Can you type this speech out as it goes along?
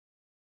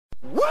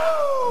Woo!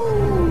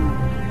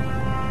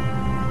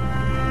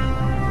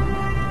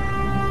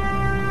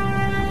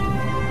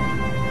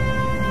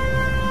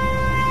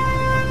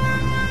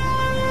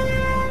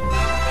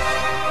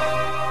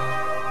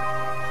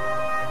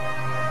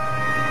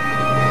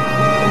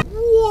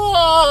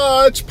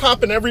 What's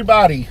poppin',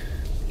 everybody?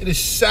 It is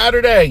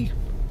Saturday.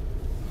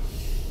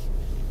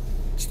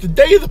 It's the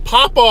day of the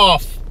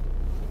pop-off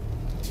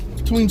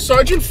between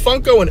Sergeant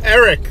Funko and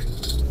Eric,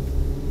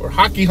 or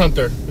Hockey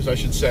Hunter, as I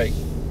should say.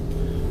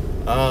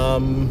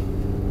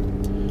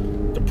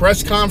 The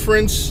press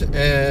conference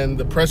and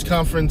the press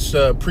conference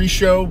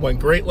pre-show went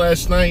great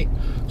last night.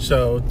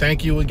 So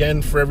thank you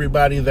again for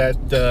everybody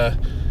that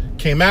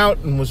came out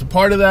and was a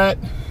part of that.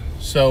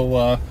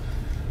 So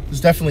it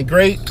was definitely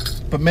great.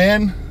 But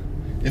man,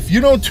 if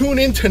you don't tune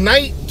in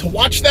tonight to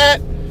watch that,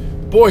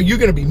 boy, you're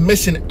gonna be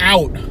missing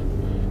out.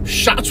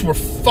 Shots were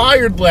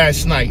fired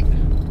last night.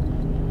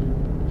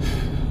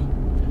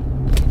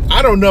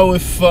 I don't know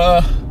if,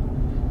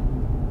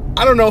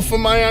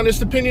 from my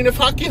honest opinion, if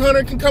Hockey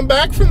Hunter can come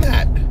back from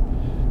that.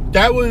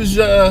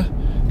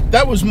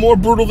 That was more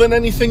brutal than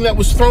anything that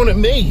was thrown at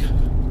me.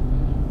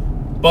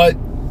 But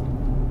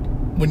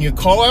when you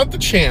call out the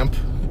champ,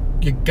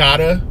 you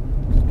gotta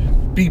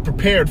be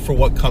prepared for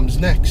what comes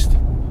next.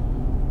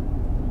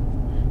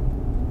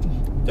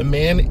 The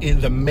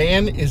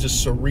man is a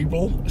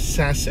cerebral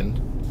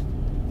assassin.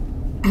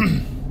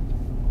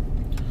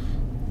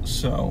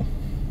 So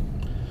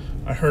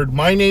I heard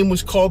my name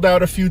was called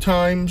out a few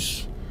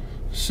times.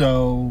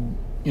 So,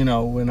 you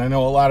know, and I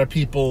know a lot of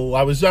people,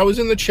 I was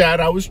in the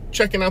chat, I was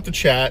checking out the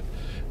chat,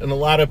 and a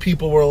lot of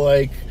people were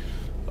like,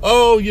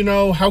 oh, you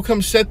know, how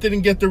come Seth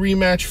didn't get the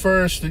rematch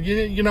first?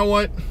 You know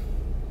what?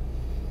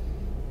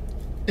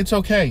 It's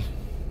okay.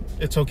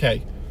 It's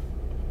okay.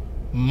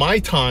 My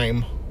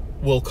time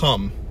will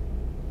come,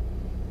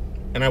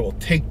 and I will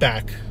take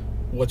back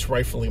what's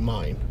rightfully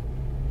mine.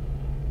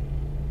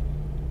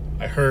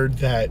 I heard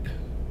that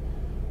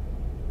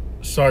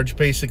Sarge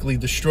basically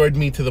destroyed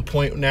me to the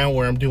point now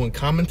where I'm doing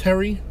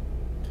commentary.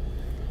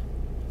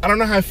 I don't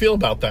know how I feel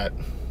about that.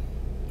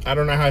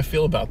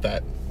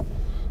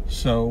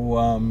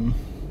 So,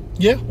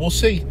 yeah, we'll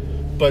see.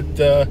 But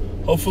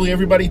hopefully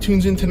everybody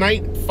tunes in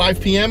tonight,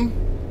 5 p.m.,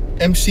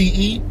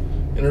 MCE,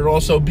 and it'll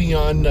also be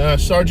on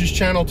Sarge's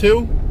channel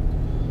too.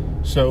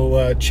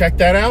 So check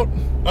that out.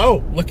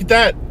 Oh, look at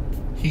that.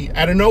 He,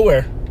 out of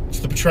nowhere, it's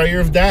the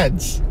betrayer of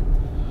dads.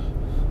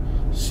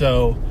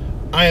 So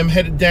I am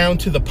headed down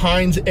to the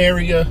Pines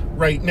area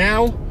right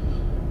now.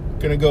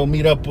 Gonna go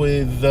meet up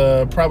with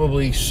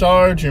probably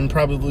Sarge, and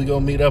probably go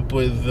meet up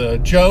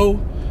with Joe.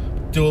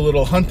 Do a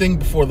little hunting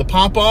before the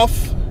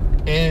pop-off,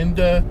 and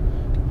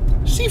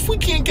see if we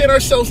can't get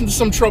ourselves into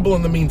some trouble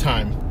in the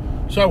meantime.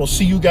 So I will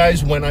see you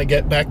guys when I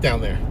get back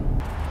down there.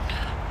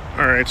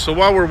 All right, so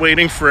while we're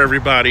waiting for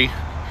everybody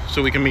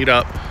so we can meet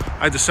up,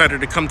 I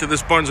decided to come to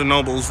this Barnes &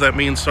 Noble's that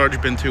me and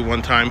Sarge been to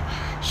one time.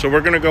 So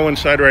we're gonna go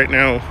inside right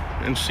now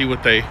and see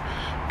what they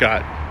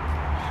got.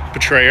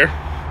 Betrayer.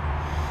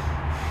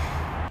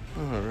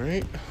 All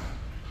right,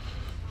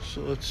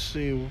 so let's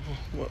see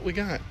what we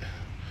got.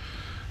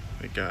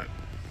 We got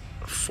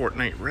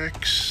Fortnite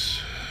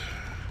Rex,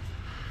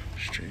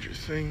 Stranger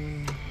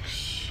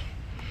Things.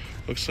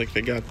 Looks like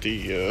they got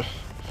the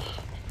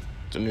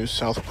new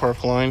South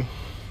Park line.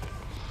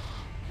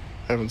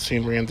 Haven't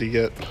seen Randy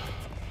yet. You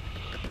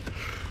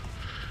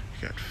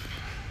got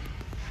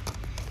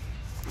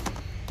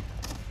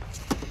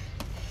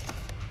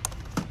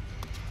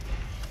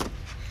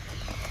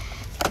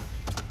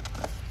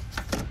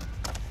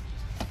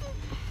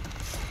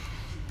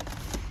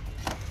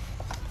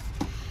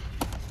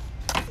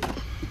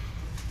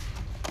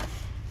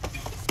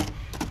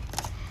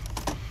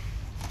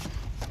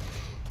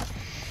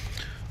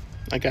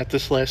I got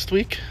this last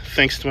week,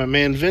 thanks to my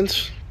man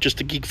Vince, just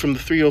a geek from the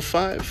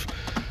 305.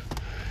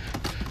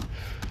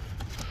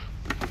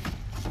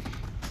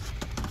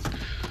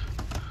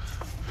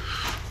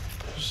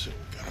 What's it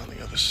got on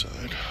the other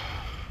side?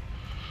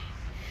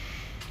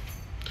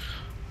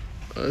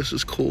 Oh, this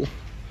is cool.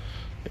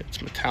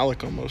 It's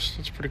metallic almost.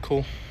 That's pretty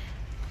cool.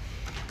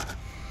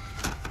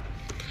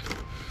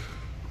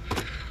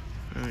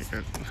 I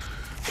got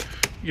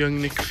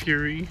young Nick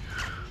Fury.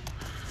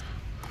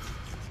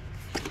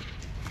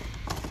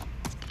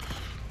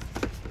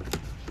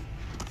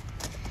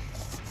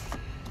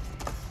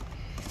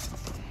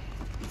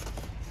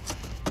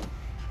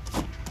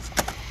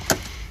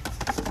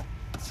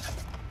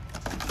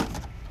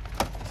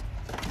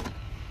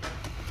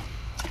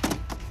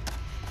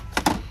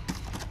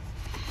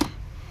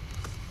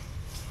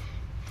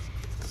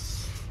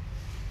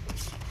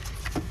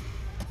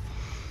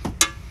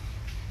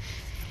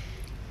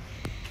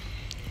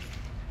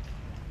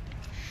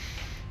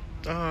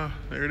 Ah,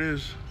 there it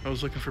is. I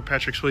was looking for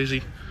Patrick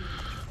Swayze.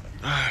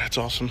 Ah, that's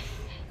awesome.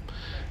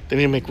 They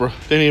need to make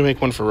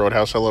one for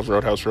Roadhouse. I love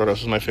Roadhouse.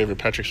 Roadhouse is my favorite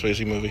Patrick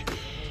Swayze movie.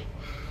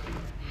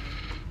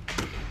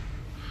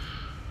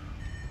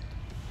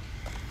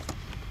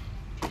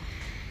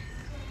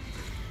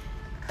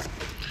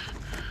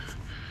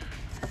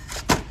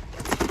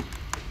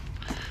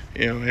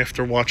 You know,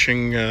 after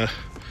watching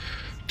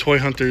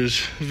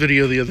Toyhuntr's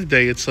video the other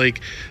day, it's like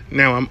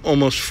now I'm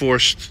almost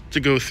forced to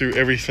go through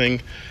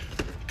everything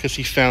because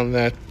he found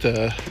that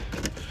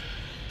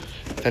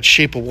that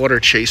shape of water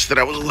chase that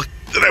I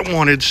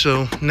wanted.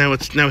 So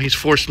now he's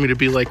forced me to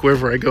be like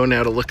wherever I go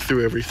now to look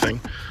through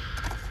everything.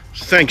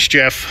 So thanks,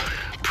 Jeff.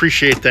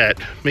 Appreciate that.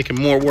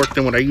 Making more work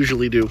than what I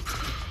usually do.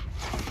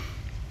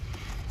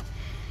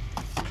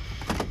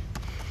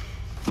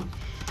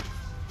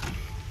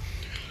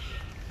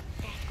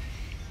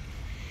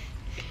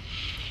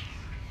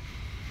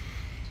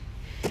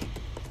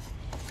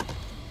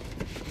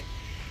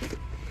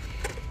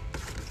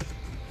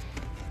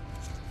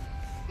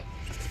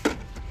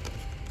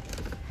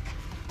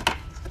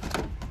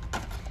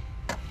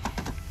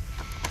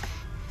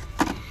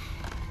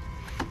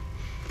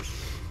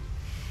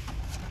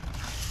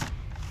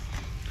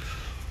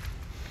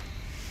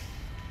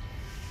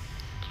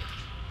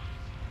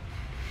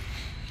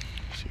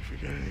 See if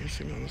we got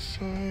anything on the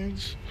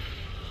sides.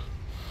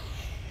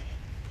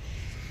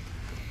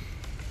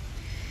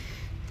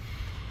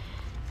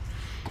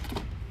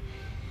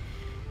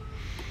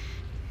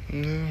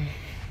 No.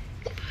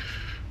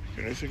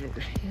 Got anything over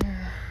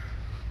here?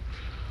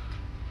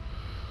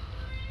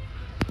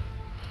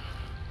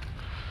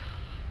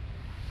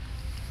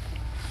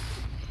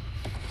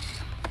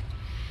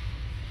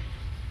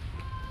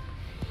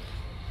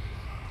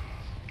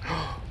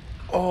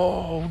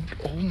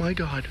 Oh my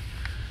God.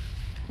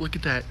 Look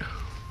at that.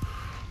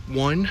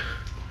 1,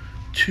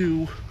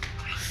 2,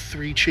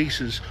 3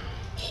 chases.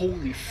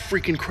 Holy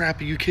freaking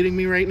crap, are you kidding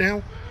me right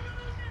now?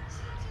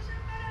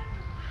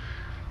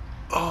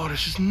 Oh,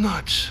 this is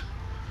nuts.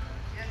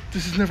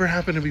 This has never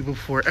happened to me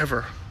before,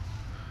 ever.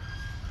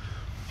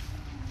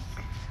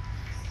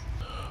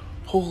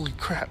 Holy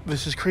crap,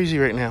 this is crazy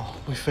right now.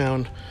 We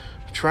found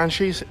a Tron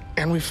chase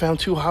and we found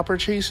 2 hopper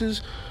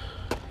chases.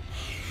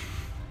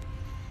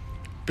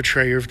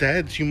 Betrayer of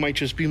dads, you might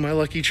just be my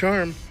lucky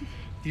charm.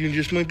 You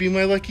just might be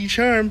my lucky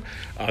charm.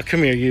 Oh,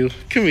 come here, you.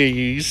 Come here,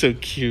 you. You're so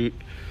cute.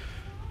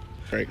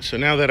 All right, so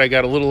now that I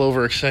got a little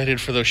overexcited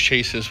for those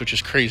chases, which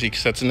is crazy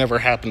because that's never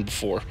happened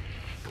before,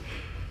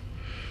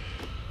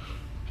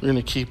 we're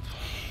gonna keep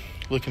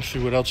looking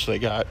through what else they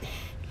got.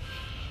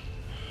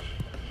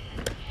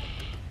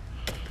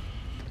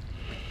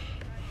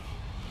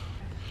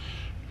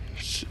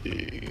 Let's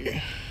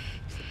see.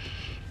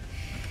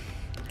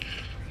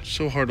 It's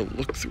so hard to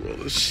look through all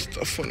this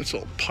stuff when it's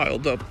all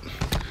piled up.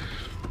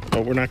 Oh,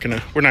 we're not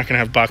gonna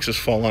have boxes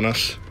fall on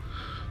us.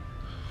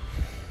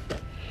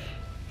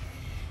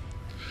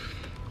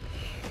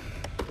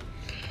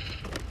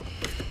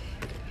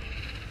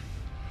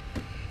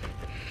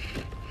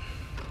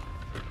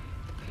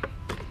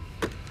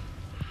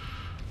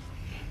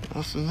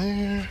 Nothing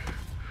there.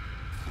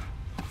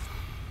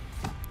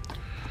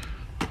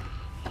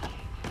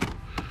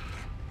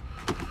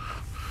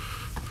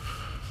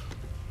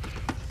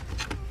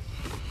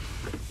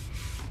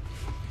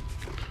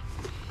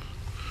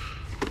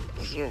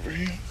 What's over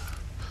here?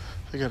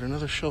 They got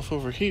another shelf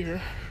over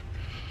here.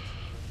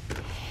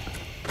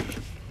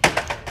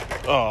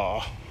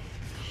 Oh.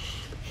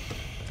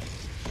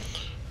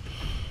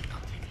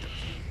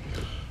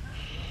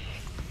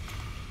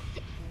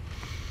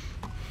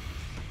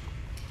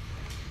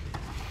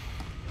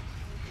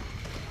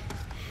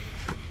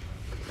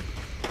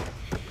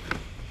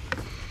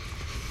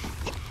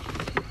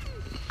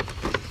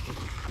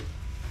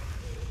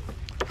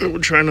 We're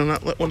trying to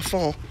not let one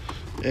fall,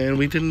 and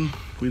we didn't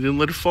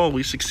let it fall.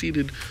 We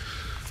succeeded.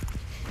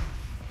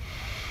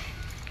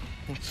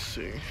 Let's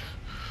see.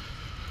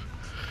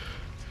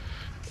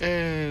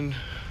 And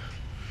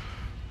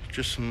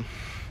just some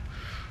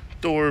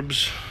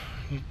Dorbs,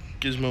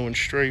 Gizmo and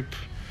Stripe.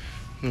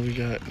 And we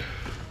got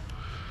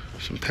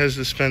some Pez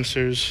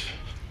dispensers.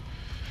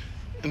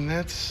 And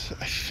that's,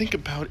 I think,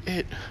 about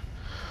it.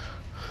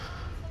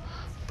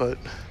 But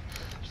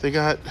they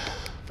got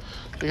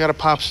a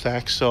pop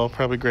stack, so I'll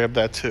probably grab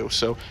that too.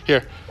 So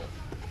here,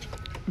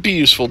 be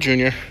useful,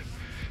 Junior.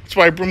 That's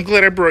why I'm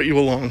glad I brought you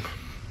along.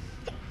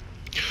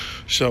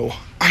 So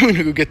I'm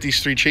gonna go get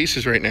these 3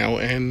 chases right now,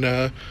 and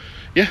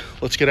yeah,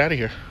 let's get out of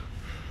here.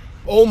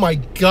 Oh my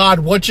God,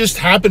 what just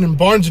happened in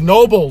Barnes &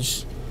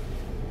 Nobles?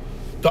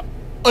 The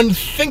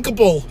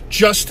unthinkable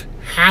just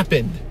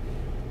happened.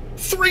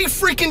 3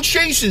 freaking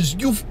chases.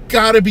 You've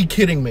got to be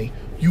kidding me.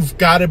 You've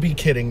got to be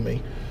kidding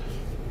me.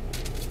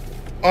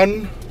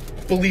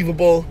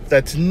 Unbelievable.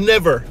 That's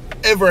never,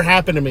 ever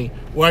happened to me,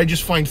 where I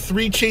just find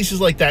 3 chases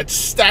like that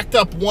stacked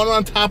up one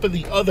on top of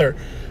the other.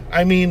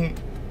 I mean,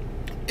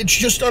 it's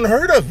just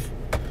unheard of.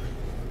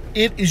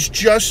 It is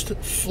just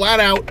flat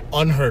out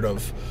unheard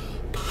of.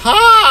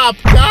 Pop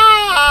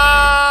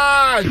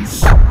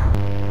gods!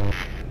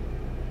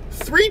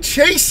 3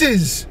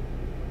 chases.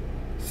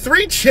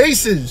 3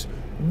 chases.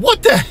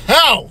 What the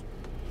hell?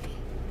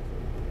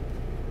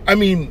 I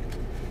mean,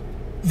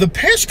 the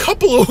past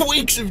couple of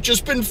weeks have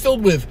just been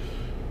filled with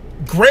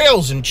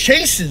grails and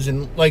chases,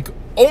 and like,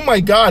 oh my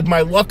God,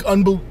 my luck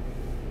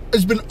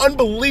has been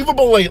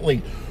unbelievable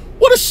lately.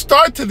 What a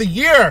start to the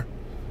year.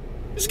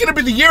 This is going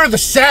to be the year of the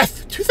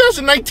Seth,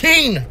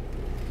 2019.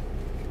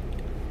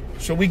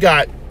 So we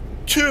got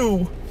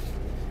 2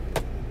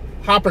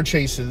 hopper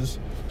chases.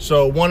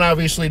 So one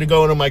obviously to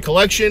go into my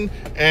collection,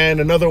 and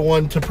another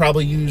one to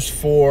probably use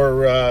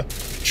for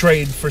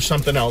trade for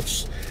something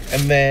else.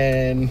 And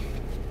then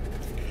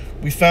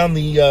we found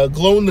the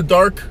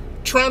glow-in-the-dark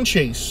Tron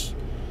chase.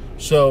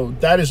 So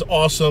that is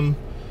awesome.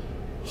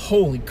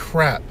 Holy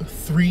crap,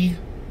 3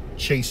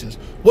 chases.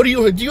 What do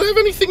you have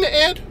anything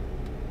to add?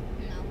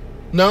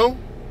 No. No?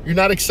 You're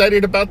not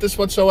excited about this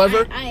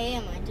whatsoever? I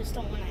am. I just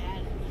don't want to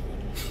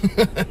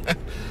add anything.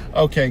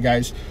 Okay,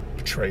 guys.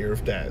 Betrayer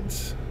of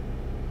dads.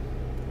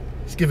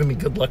 He's giving me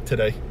good luck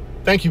today.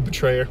 Thank you,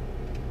 Betrayer.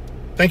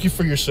 Thank you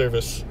for your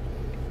service.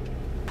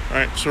 All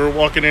right, so we're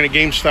walking in a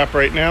GameStop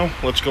right now.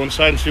 Let's go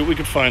inside and see what we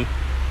can find.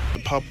 The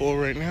pop ball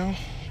right now.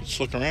 Let's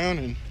look around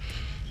and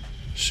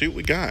see what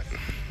we got.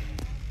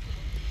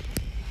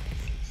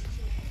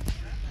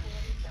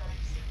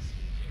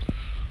 So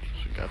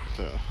we got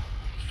the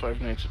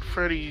Five Nights at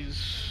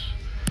Freddy's.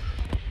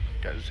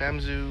 Got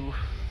Zamzu.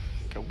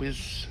 Got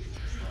Wiz.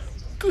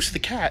 Goose the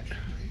Cat.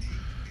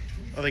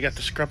 Oh, they got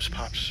the Scrubs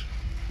Pops.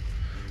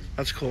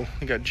 That's cool.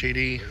 We got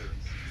JD.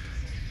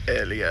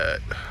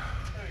 Elliot.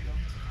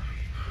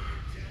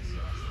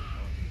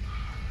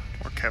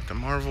 More Captain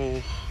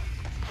Marvel.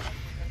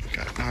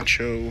 Got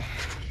Nacho.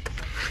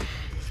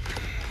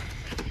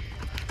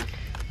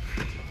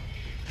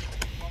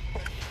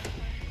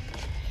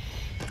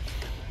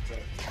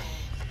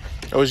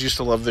 I always used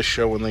to love this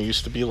show when they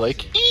used to be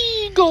like,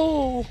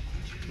 Eagle!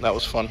 That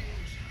was fun.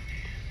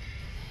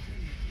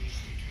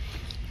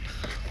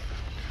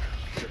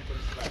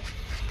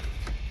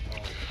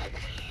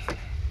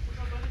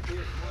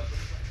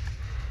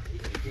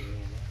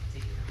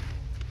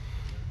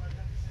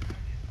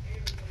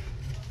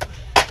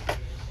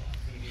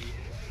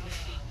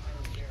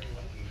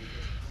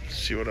 Let's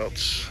see what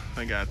else.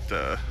 I got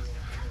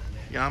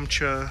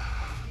Yamcha.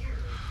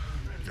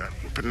 Got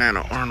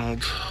Banana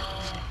Arnold.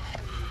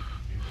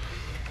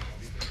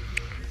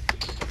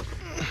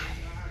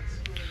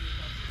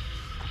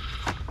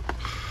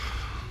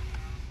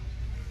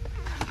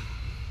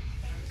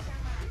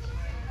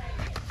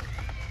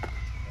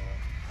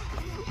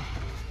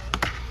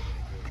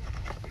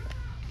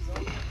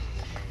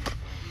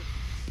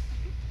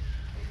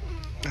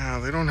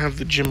 They don't have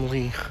the Jim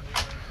Lee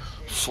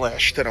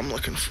flash that I'm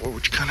looking for,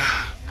 which kind of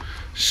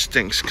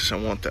stinks because I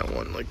want that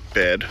one like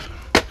bad.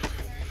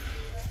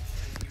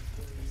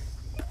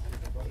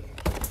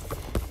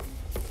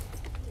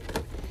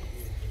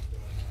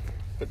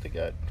 But they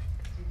got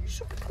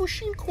Super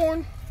Pushing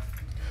Corn.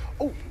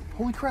 Oh,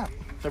 holy crap.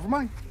 Never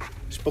mind.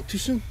 Spoke too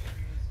soon.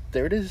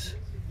 There it is.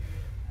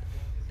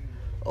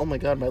 Oh my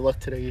god, my luck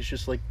today is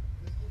just like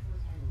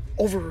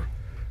over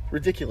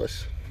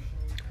ridiculous.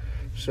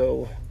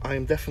 So I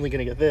am definitely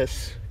going to get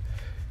this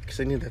because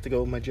I need that to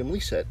go with my Jim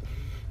Lee set.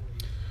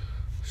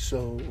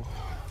 So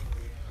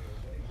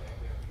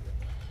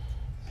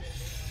I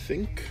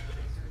think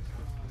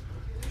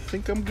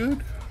I'm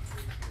good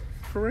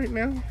for right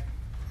now.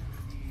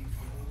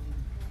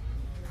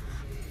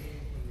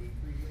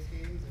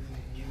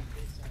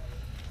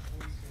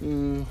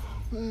 Yeah,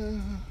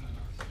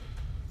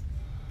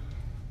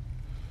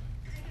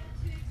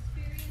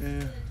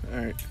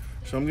 alright.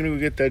 So I'm going to go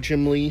get that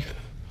Jim Lee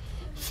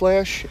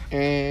flash,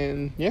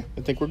 and yeah,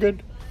 I think we're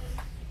good.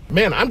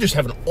 Man, I'm just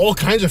having all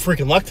kinds of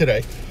freaking luck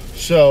today.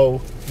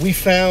 So we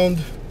found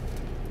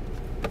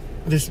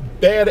this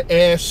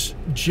badass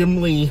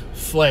Jim Lee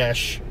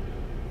flash,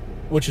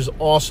 which is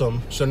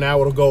awesome. So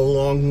now it'll go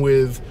along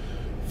with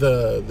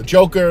the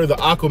Joker, the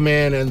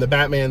Aquaman, and the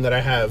Batman that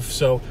I have.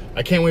 So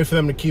I can't wait for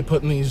them to keep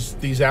putting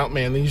these out,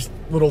 man. These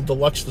little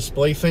deluxe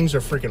display things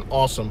are freaking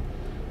awesome.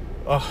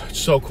 Oh, it's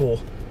so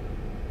cool.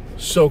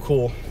 So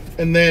cool.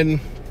 And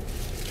then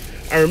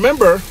I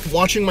remember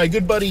watching my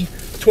good buddy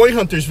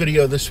Toyhuntr's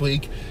video this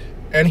week,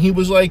 and he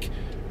was like,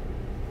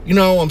 you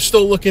know, I'm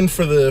still looking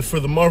for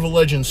the Marvel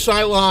Legends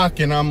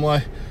Psylocke, and I'm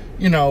like,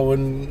 you know,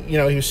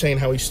 he was saying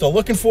how he's still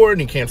looking for it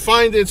and he can't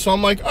find it. So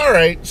I'm like, all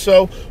right.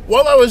 So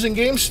while I was in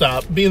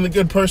GameStop, being the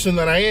good person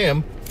that I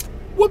am,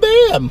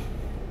 wha-bam,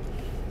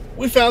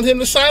 we found him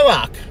the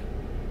Psylocke.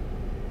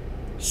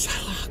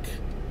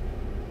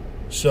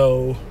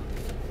 So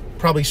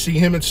probably see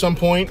him at some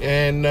point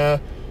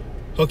and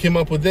hook him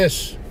up with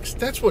this.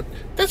 That's what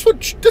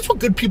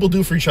good people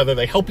do for each other.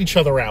 They help each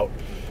other out.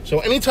 So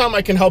anytime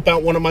I can help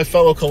out one of my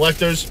fellow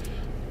collectors,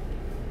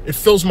 it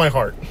fills my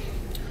heart.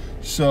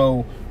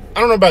 So I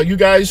don't know about you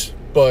guys,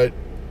 but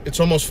it's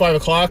almost 5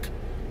 o'clock.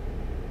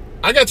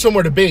 I got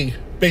somewhere to be.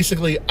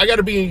 Basically, I got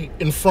to be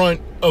in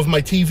front of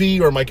my TV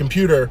or my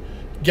computer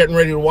getting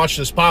ready to watch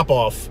this pop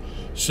off.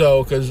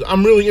 So, because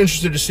I'm really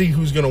interested to see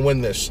who's going to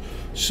win this.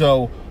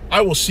 So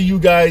I will see you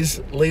guys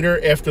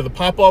later after the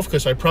pop off,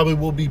 because I probably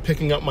will be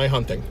picking up my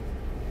hunting.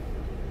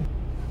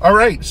 All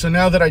right, so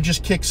now that I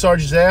just kicked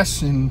Sarge's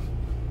ass and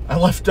I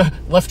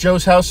left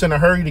Joe's house in a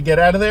hurry to get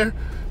out of there,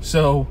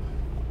 so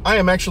I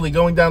am actually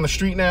going down the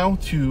street now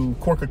to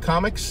Corker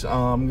Comics.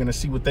 I'm going to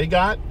see what they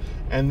got,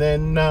 and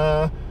then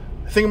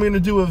I think I'm going to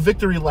do a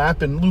victory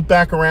lap and loop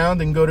back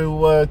around and go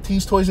to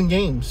T's Toys and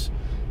Games.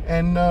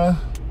 And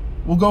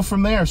we'll go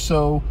from there.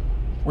 So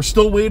we're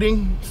still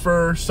waiting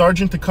for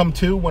Sergeant to come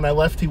to. When I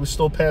left, he was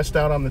still passed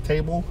out on the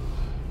table.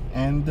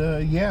 And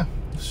yeah,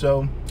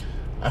 so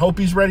I hope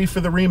he's ready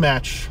for the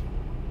rematch.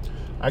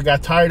 I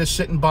got tired of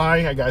sitting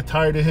by. I got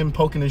tired of him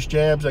poking his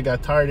jabs. I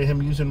got tired of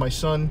him using my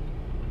son.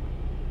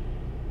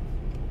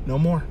 No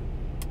more.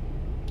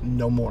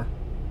 No more.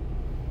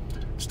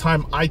 It's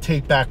time I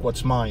take back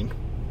what's mine.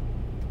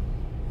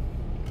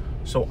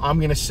 So I'm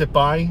going to sit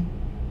by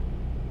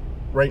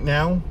right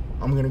now.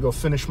 I'm going to go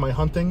finish my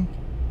hunting.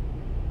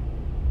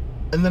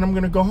 And then I'm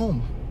going to go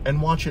home and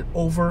watch it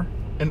over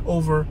and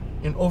over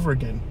and over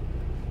again.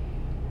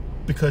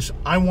 Because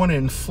I want to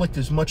inflict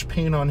as much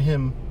pain on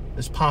him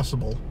as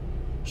possible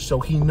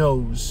so he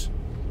knows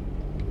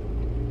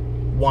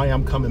why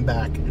I'm coming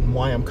back and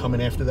why I'm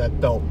coming after that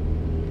belt.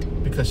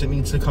 Because it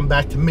needs to come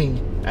back to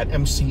me at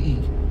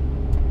MCE.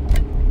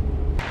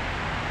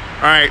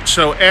 Alright,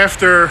 so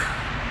after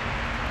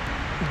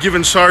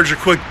giving Sarge a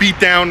quick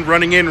beatdown,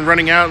 running in and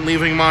running out and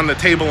leaving him on the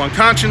table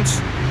unconscious,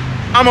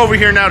 I'm over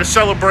here now to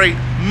celebrate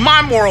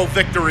my moral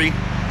victory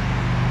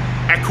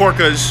at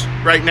Corca's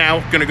right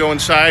now. Gonna go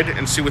inside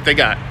and see what they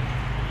got.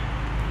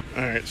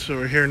 Alright, so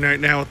we're here right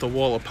now at the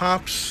Wall of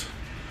Pops.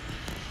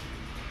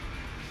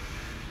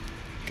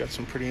 Got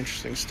some pretty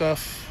interesting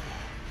stuff.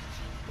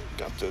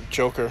 Got the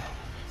Joker.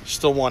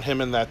 Still want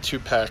him in that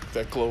 2-pack,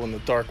 that glow in the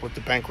dark with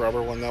the bank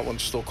robber one. That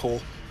one's still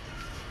cool.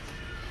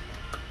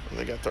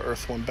 They got the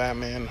Earth One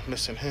Batman,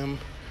 missing him.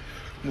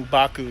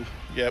 Mubaku,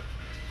 yep.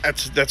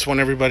 That's one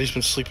everybody's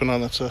been sleeping on.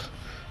 That's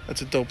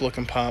a dope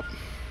looking pop.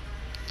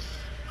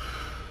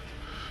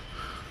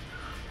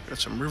 Got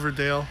some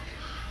Riverdale.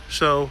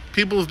 So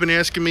people have been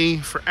asking me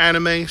for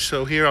anime,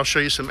 so here I'll show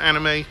you some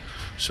anime.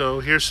 So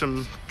here's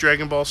some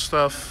Dragon Ball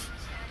stuff.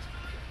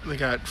 They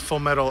got Full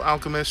Metal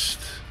Alchemist.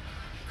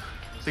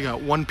 They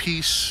got One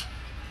Piece.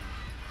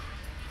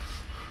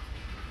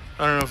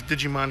 I don't know if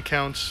Digimon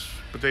counts,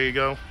 but there you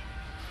go.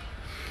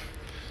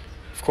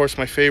 Of course,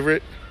 my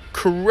favorite,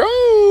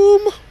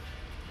 Chrome.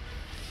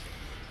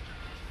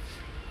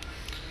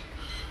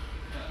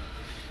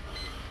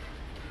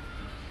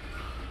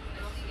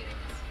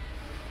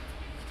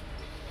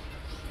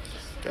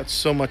 Got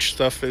so much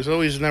stuff. There's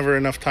always never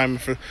enough time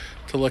to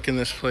look in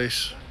this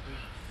place.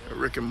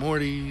 Rick and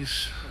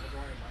Morty's.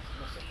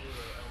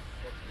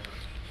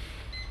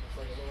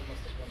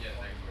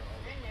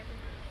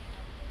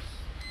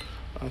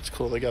 That's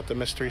cool. They got the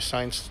Mystery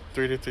Science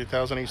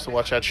 3000. I used to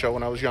watch that show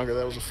when I was younger.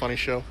 That was a funny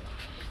show.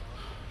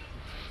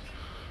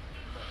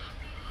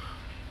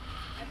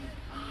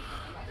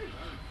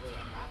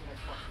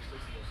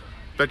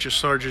 Bet you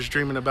Sarge is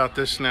dreaming about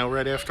this now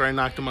right after I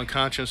knocked him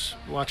unconscious,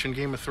 watching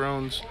Game of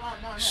Thrones,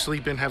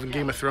 sleeping, having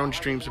Game of Thrones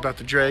dreams about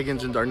the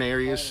dragons and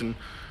Daenerys and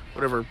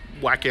whatever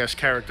whack-ass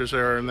characters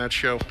there are in that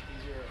show.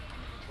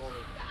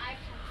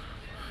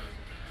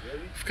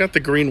 I've got the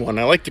green one.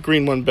 I like the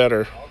green one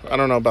better. I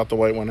don't know about the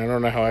white one. I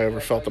don't know how I ever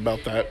felt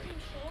about that.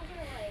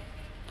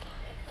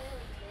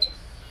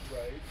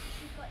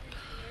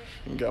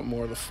 You got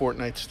more of the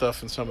Fortnite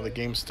stuff and some of the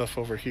game stuff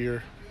over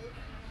here.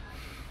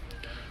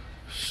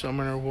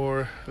 Summoner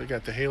War. They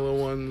got the Halo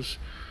ones.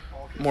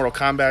 Mortal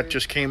Kombat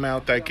just came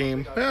out, that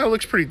game. Yeah, it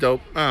looks pretty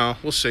dope. Oh,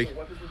 we'll see.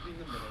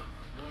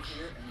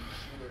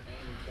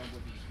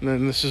 And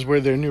then this is where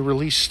their new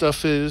release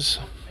stuff is.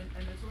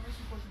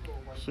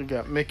 So we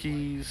got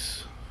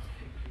Mickey's.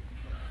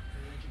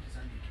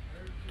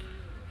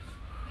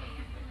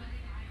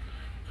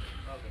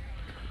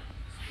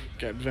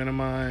 Got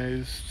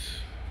Venomized.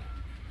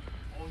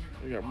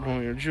 We got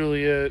Romeo and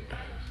Juliet.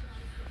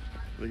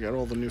 They got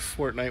all the new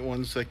Fortnite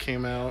ones that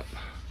came out.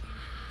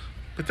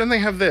 But then they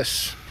have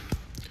this,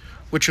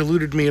 which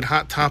eluded me at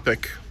Hot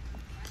Topic.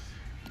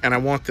 And I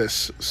want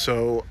this.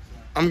 So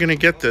I'm going to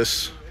get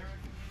this.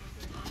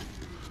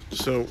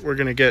 So we're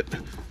going to get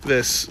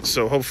this.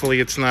 So hopefully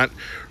it's not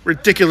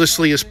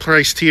ridiculously as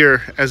priced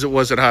here as it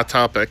was at Hot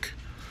Topic.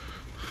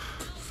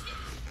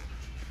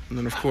 And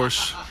then, of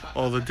course,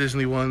 all the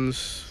Disney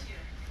ones.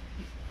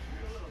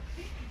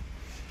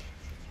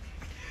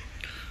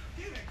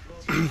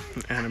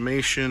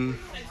 Animation.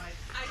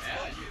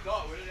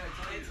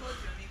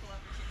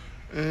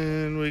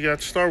 And we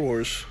got Star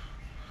Wars.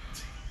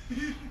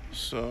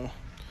 So,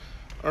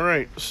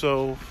 alright,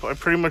 so I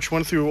pretty much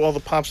went through all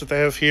the pops that they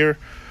have here.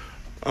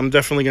 I'm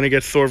definitely going to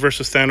get Thor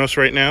versus Thanos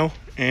right now.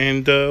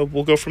 And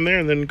we'll go from there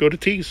and then go to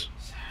T's.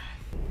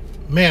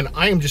 Man,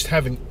 I am just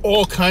having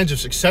all kinds of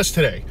success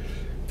today.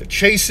 The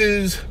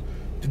chases,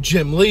 the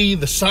Jim Lee,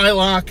 the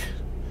Psylocke,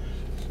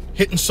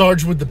 hitting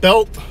Sarge with the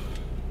belt.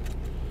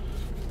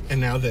 And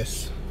now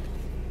this.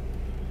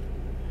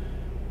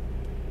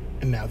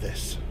 And now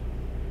this.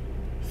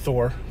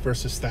 Thor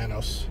versus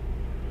Thanos.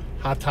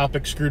 Hot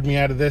Topic screwed me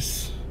out of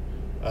this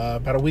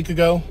about a week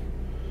ago.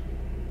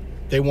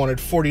 They wanted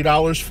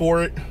 $40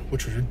 for it,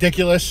 which was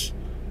ridiculous.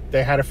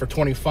 They had it for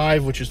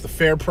 $25, which is the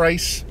fair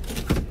price.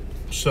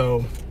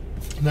 So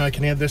now I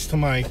can add this to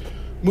my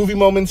Movie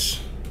Moments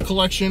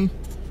collection.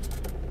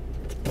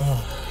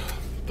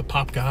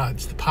 pop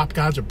gods. The pop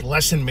gods are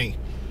blessing me.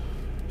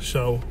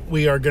 So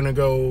we are gonna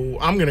go.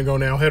 I'm gonna go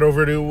now. Head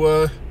over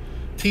to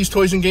T's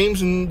Toys and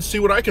Games and see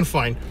what I can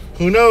find.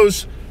 Who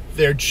knows?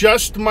 There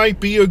just might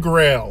be a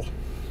Grail.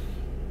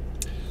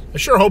 I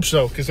sure hope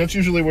so, because that's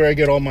usually where I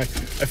get I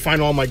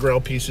find all my Grail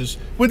pieces,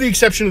 with the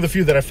exception of the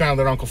few that I found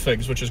at Uncle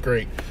Fig's, which is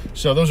great.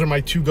 So those are my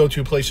two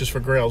go-to places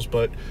for Grails,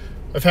 but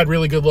I've had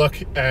really good luck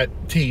at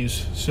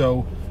T's.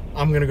 So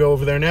I'm going to go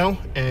over there now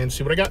and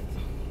see what I got.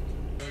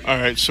 All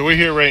right, so we're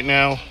here right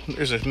now.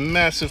 There's a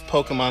massive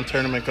Pokemon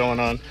tournament going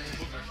on,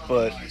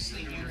 but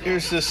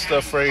here's this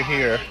stuff right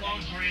here.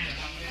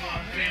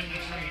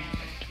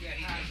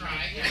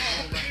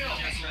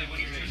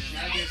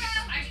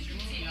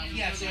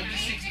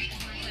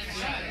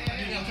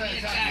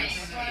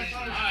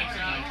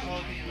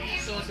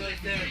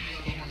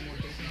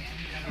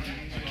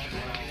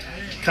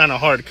 Kind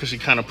of hard because he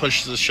kind of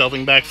pushes the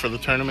shelving back for the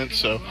tournament,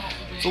 so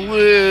it's a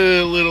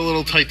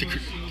little tight to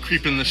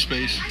creep in this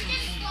space.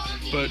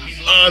 But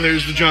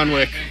there's the John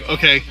Wick.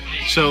 Okay,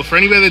 so for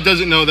anybody that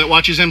doesn't know, that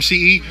watches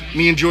MCE,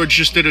 me and George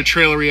just did a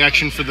trailer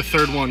reaction for the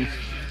third one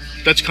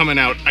that's coming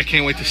out. I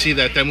can't wait to see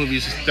that. That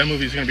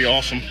movie's gonna be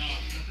awesome.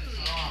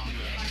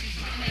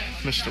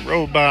 Mr.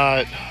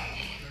 Robot,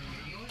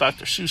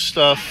 Dr. Seuss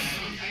stuff.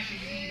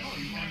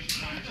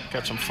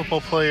 Got some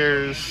football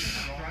players.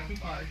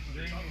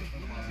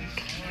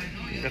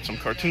 We got some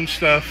cartoon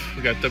stuff.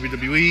 We got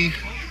WWE.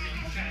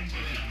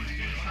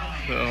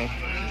 So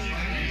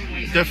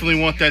definitely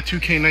want that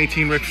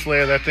 2K19 Ric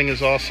Flair. That thing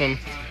is awesome.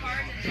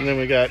 And then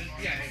we got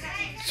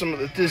some of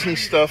the Disney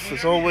stuff,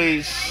 as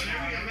always.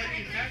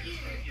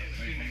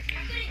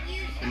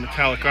 The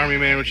Metallic Army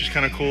Man, which is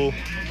kind of cool.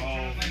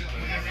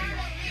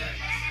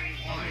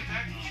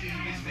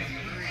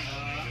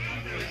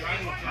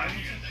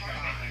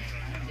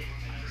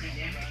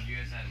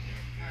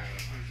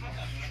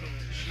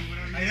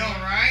 I know,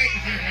 right?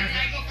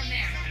 I go from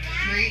there.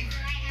 3,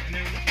 and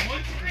then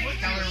 1.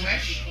 Tell her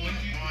wish. 1, 2,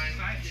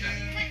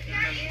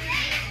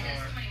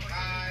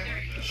 5.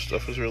 This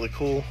stuff is really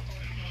cool.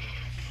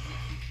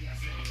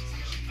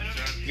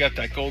 You got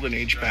that Golden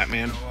Age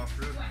Batman.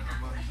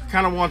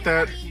 Kind of want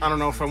that. I don't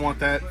know if I want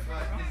that.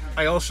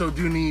 I also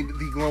do need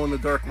the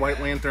glow-in-the-dark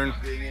White Lantern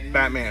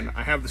Batman.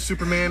 I have the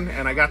Superman,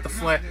 and I got the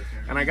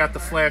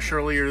Flash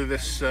earlier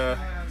this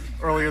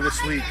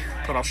week,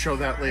 but I'll show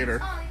that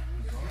later.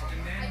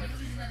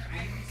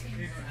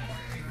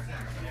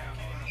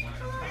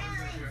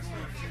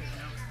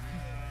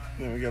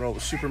 Then we got all the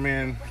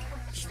Superman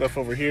stuff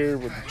over here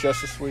with the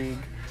Justice League.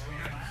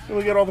 Then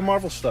we got all the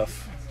Marvel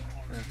stuff.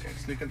 Okay,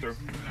 sneaking through.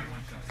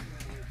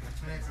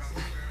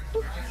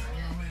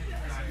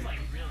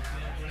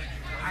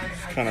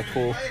 Kind of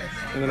cool.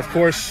 And then of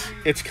course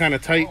it's kind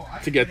of tight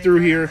to get through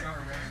here,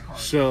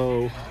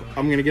 so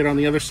I'm gonna get on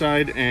the other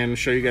side and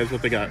show you guys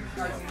what they got.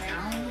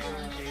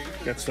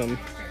 Got some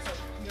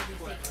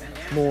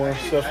more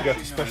stuff. We got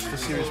the Special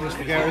Series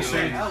Mr.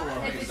 Garrison.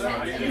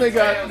 They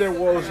got their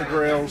walls of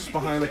Grails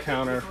behind the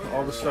counter,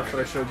 all the stuff that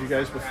I showed you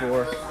guys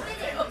before.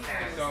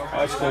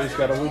 Also, he's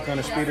got a Luke on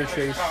a speeder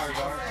chase.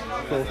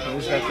 Cool.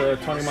 And he's got the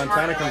Tony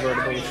Montana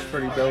convertible, which is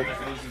pretty dope.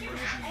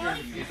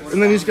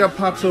 And then he's got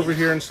pops over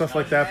here and stuff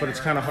like that, but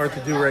it's kind of hard to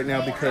do right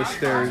now because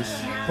there's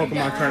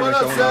Pokemon tournament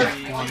going on.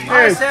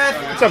 Hey,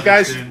 what's up,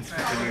 guys?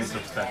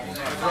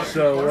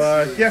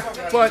 So, yeah,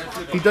 but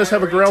he does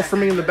have a Grail for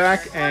me in the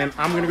back, and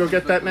I'm going to go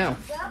get that now.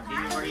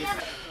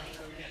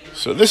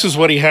 So this is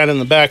what he had in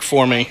the back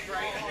for me.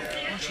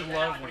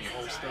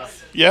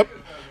 Yep.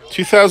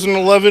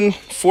 2011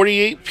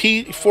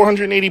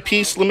 480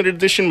 piece limited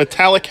edition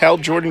metallic Hal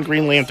Jordan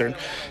Green Lantern.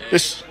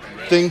 This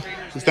thing,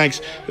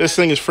 thanks. This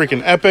thing is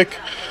freaking epic.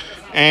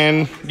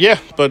 And yeah,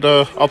 but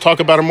I'll talk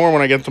about it more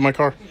when I get to my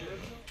car.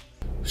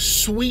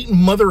 Sweet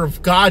mother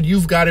of God,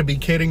 you've got to be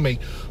kidding me.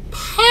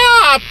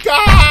 Pop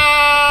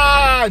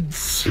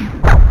Gods!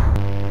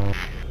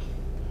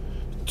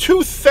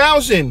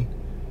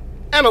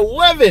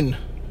 2011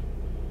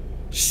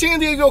 San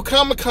Diego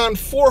Comic-Con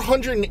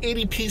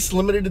 480 piece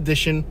limited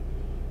edition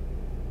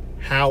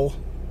Hal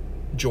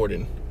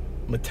Jordan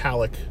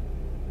metallic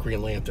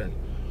Green Lantern.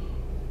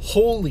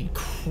 Holy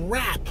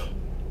crap.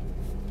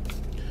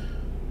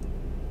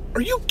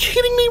 Are you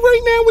kidding me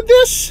right now with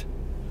this?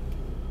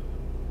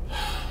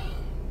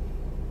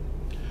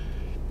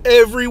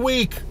 Every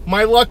week,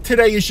 my luck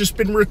today has just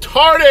been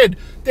retarded.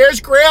 There's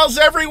Grails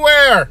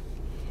everywhere.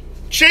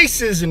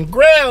 Chases and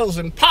Grails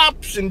and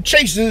pops and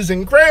chases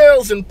and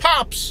Grails and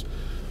pops.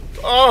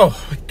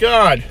 Oh, my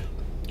God.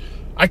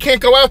 I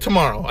can't go out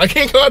tomorrow.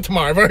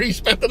 I've already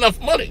spent enough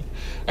money.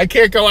 I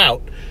can't go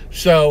out.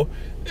 So,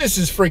 this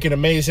is freaking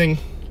amazing.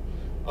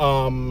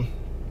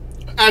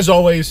 As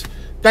always,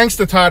 thanks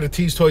to Todd at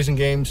T's Toys and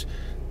Games.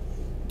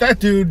 That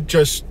dude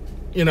just,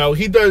 you know,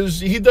 he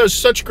does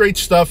such great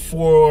stuff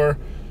for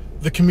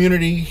the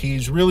community.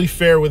 He's really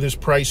fair with his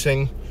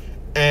pricing,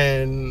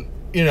 and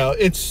you know,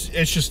 it's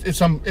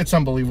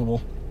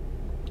unbelievable.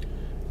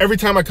 Every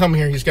time I come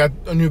here, he's got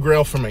a new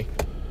Grail for me.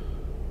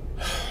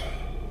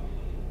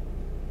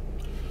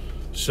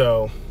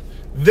 So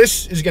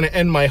this is going to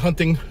end my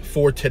hunting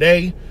for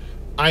today.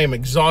 I am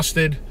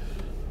exhausted.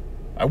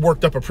 I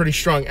worked up a pretty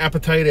strong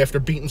appetite after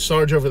beating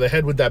Sarge over the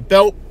head with that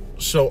belt.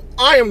 So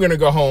I am going to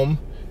go home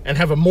and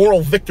have a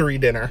moral victory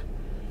dinner.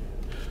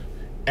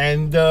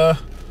 And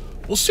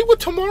we'll see what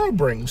tomorrow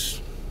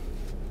brings.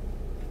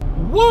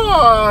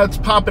 What's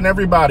poppin',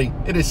 everybody?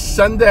 It is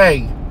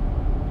Sunday.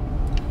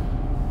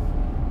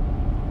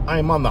 I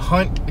am on the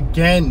hunt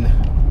again.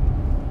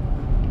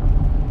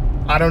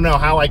 I don't know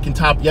how I can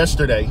top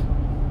yesterday.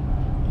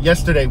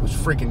 Yesterday was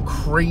freaking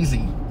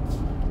crazy.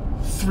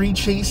 3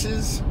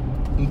 chases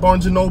in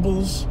Barnes &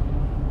 Nobles.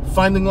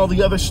 Finding all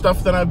the other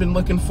stuff that I've been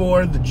looking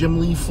for. The Jim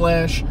Lee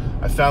flash.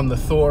 I found the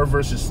Thor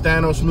versus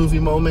Thanos movie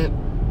moment.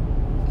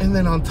 And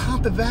then on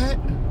top of that,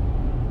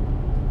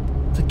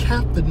 to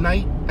cap the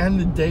night and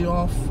the day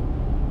off,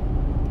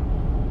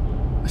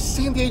 a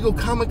San Diego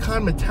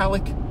Comic-Con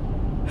metallic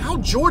Hal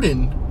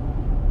Jordan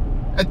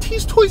at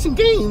T's Toys and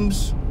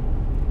Games.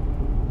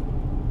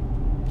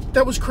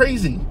 That was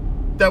crazy.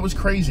 That was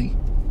crazy.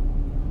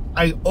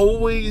 I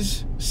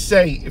always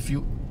say, if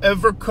you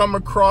ever come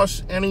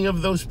across any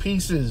of those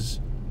pieces,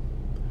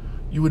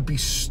 you would be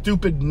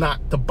stupid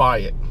not to buy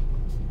it.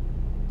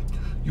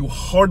 You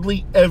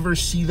hardly ever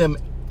see them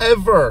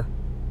ever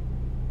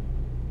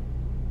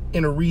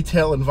in a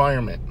retail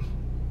environment.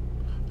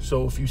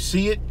 So if you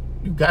see it,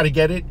 you got to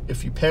get it.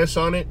 If you pass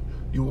on it,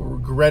 you will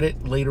regret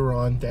it later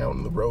on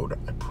down the road.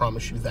 I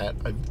promise you that.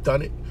 I've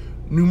done it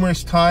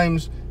numerous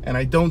times, and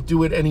I don't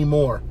do it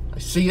anymore. I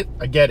see it,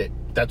 I get it.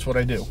 That's what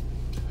I do.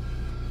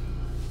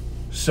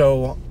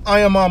 So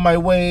I am on my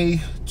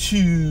way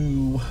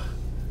to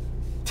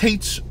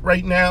Tate's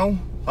right now.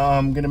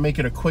 I'm going to make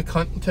it a quick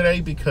hunt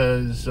today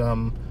because I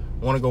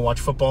want to go watch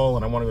football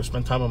and I want to go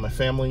spend time with my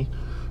family.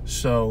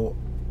 So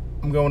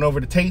I'm going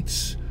over to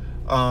Tate's.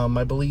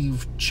 I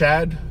believe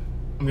Chad.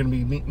 I'm going to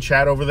be meeting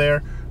Chad over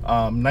there.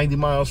 90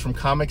 miles from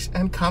comics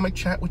and Comic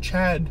Chat with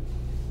Chad.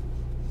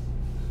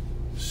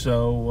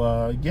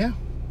 So yeah,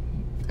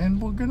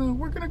 and we're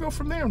gonna go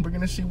from there, and we're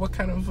gonna see what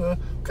kind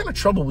of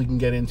trouble we can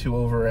get into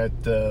over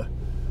at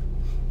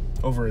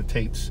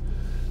Tate's.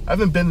 I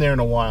haven't been there in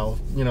a while,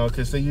 you know,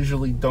 because they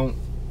usually don't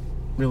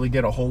really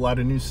get a whole lot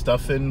of new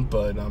stuff in,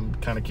 but I'm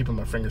kind of keeping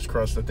my fingers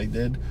crossed that they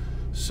did.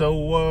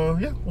 So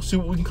yeah, we'll see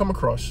what we can come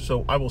across.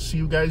 So I will see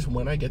you guys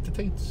when I get to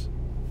Tate's.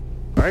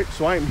 All right,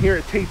 so I am here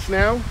at Tate's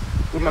now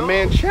with my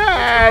man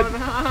Chad.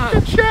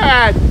 The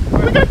Chad.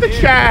 We got the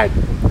Chad.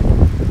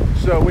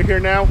 So we're here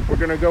now. We're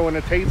gonna go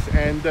into Tate's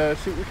and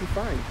see what we can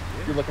find.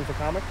 Yeah. You're looking for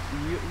comics?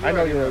 I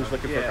know you're always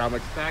looking for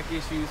comics. Back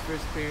issues,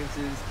 first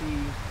appearances, key.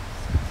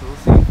 So we'll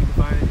see if we can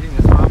find anything.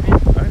 Let's pop in.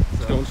 All right,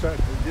 let's go inside.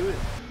 Let's do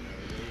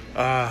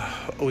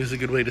it. Always a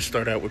good way to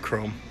start out with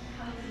Chrome.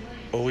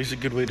 Always a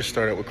good way to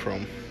start out with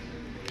Chrome.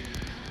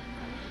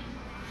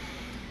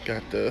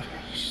 Got the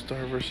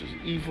Star vs.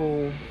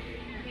 Evil.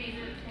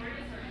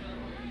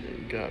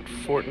 You got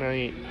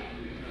Fortnite.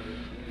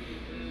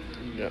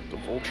 You got the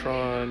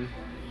Voltron.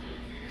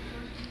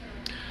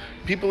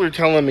 People are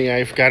telling me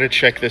I've got to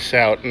check this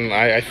out, and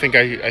I think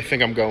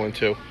I'm going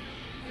to.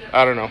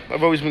 I don't know.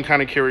 I've always been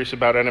kind of curious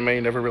about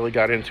anime, never really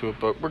got into it,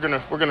 but we're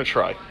gonna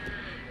try.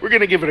 We're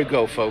gonna give it a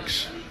go,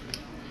 folks.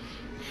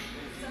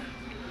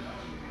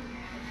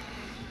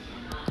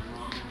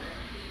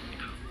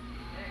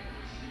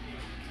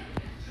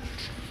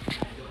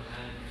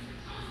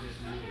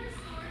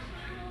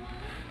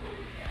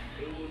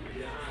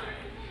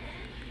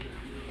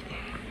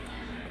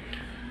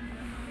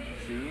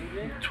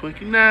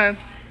 $29.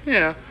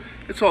 Yeah,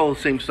 it's all the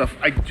same stuff.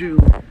 I do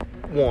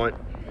want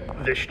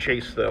this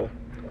chase though,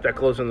 that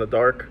glows in the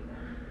dark.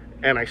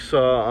 And I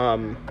saw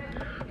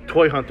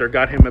Toyhuntr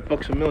got him at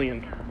Books A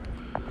Million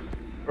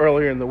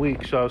earlier in the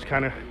week, so I was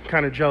kind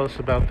of jealous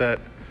about that.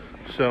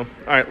 So, all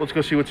right, let's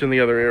go see what's in the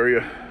other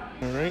area.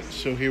 All right,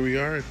 so here we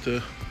are at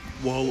the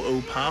Wall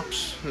O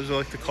Pops, as I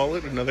like to call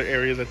it, another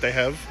area that they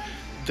have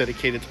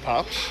dedicated to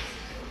Pops.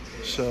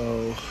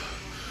 So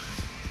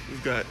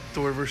we've got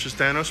Thor versus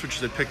Thanos, which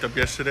they picked up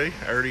yesterday.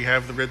 I already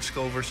have the Red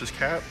Skull versus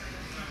Cap.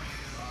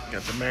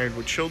 Got the Married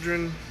with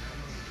Children.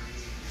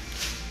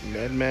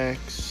 Mad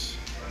Max.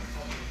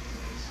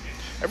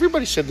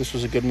 Everybody said this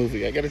was a good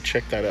movie. I gotta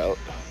check that out.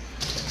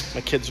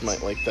 My kids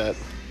might like that.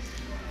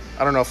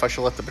 I don't know if I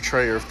should let the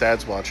Betrayer if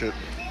dads watch it.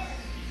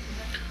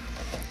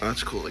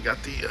 That's cool. They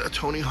got the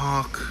Tony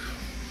Hawk.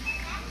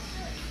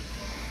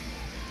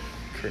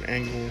 Kurt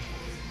Angle.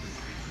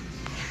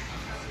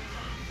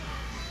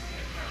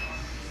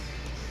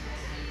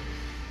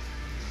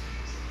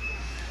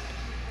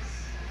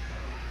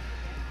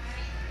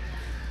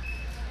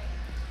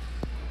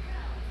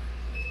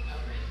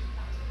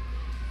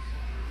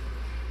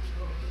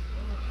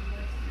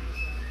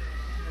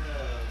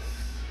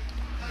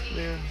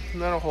 Yeah,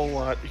 not a whole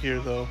lot here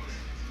though.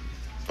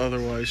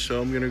 Otherwise,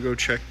 so I'm gonna go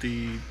check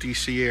the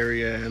DC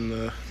area and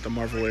the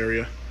Marvel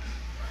area.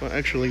 Well,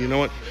 actually, you know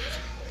what?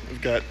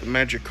 We've got the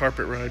Magic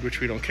Carpet Ride,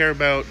 which we don't care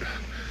about.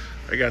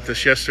 I got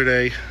this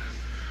yesterday.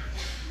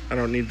 I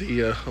don't need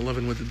the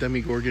 11 with the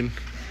Demigorgon. And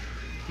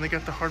they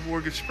got the Hard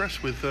Warg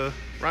Express with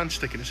Ron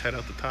sticking his head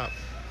out the top.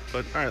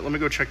 But all right, let me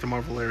go check the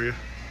Marvel area.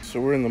 so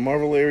we're in the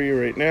Marvel area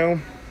right now.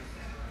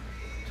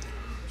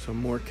 Some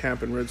more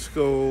Cap and Red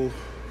Skull,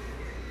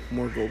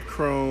 more gold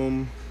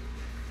chrome.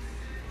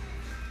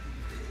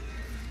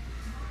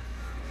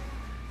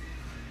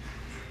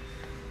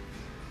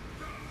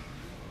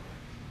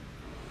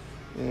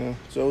 Yeah,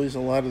 it's always a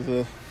lot of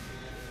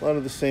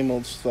the same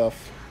old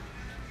stuff.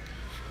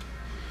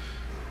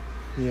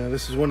 Yeah,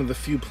 this is one of the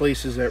few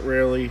places that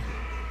rarely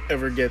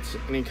ever gets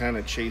any kind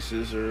of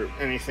chases or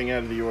anything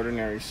out of the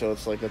ordinary, so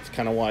it's like that's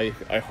kind of why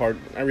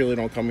I really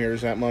don't come here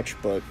that much,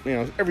 but you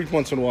know, every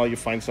once in a while you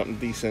find something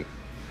decent.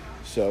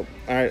 So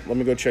all right, let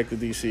me go check the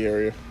DC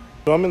area.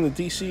 So I'm in the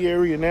DC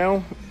area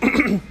now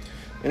and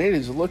it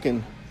is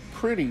looking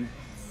pretty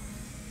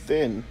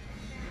thin.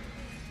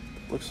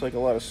 Looks like a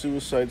lot of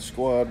Suicide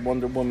Squad,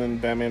 Wonder Woman,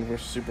 Batman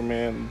vs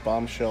Superman,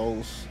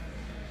 Bombshells.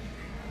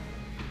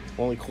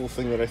 Only cool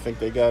thing that I think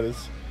they got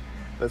is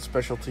that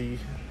specialty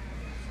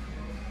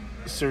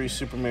series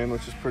Superman,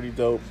 which is pretty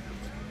dope.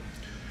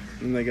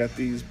 And they got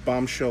these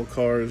Bombshell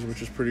cars,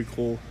 which is pretty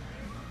cool.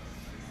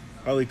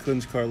 Harley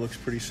Quinn's car looks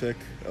pretty sick.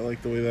 I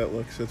like the way that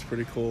looks. That's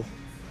pretty cool.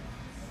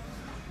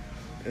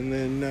 And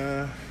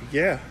then,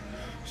 yeah.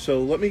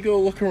 So let me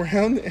go look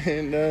around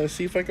and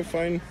see if I can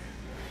find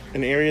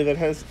an area that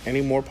has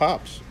any more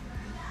pops.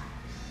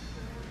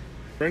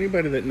 For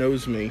anybody that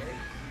knows me,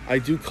 I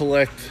do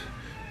collect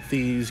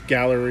these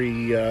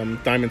gallery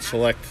Diamond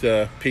Select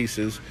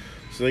pieces.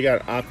 So they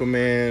got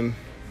Aquaman,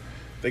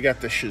 they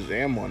got the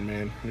Shazam one,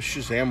 man. The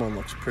Shazam one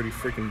looks pretty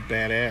freaking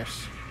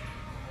badass.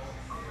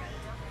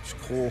 It's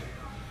cool.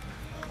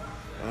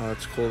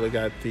 It's cool. They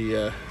got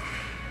the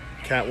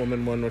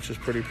Catwoman one, which is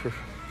pretty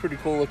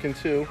cool looking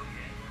too.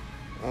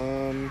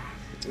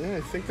 Yeah,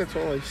 I think that's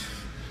all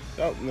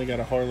oh, and they got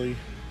a Harley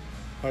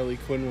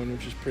Quinn one,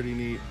 which is pretty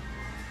neat.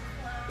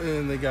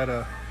 And they got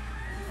a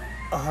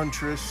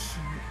Huntress,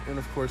 and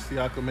of course the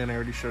Aquaman I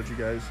already showed you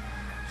guys.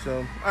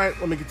 So, all right,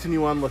 let me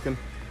continue on looking.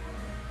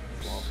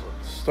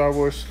 Star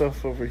Wars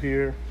stuff over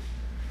here,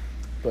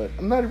 but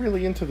I'm not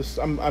really into this.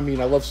 I mean,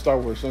 I love Star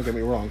Wars. Don't get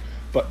me wrong,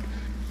 but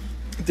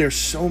there's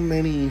so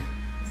many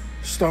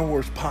Star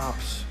Wars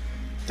pops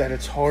that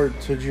it's hard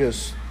to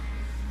just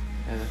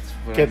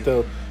get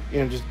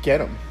just get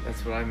them.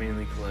 That's what I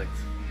mainly collect.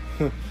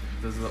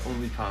 Those are the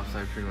only pops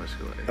I pretty much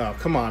collect. Oh,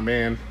 come on,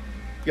 man.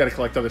 You gotta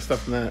collect other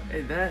stuff than that.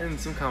 Hey, that and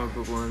some comic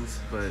book ones,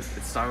 but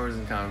it's Star Wars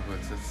and comic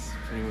books. That's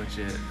pretty much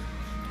it.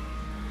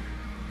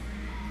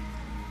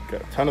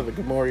 Got a ton of the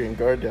Gamorrean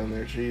guard down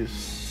there.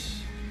 Jeez.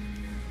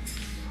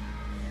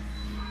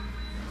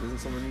 Doesn't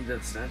someone need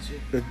that statue?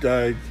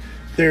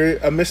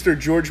 Mr.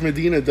 George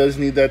Medina does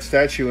need that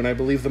statue, and I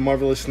believe the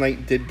Marvelous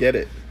Knight did get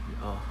it.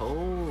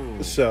 Oh.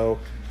 So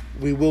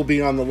we will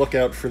be on the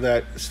lookout for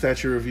that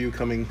statue review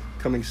coming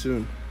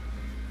soon.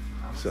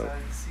 So,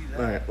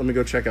 all right, let me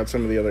go check out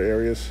some of the other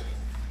areas.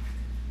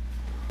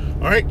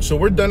 All right, so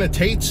we're done at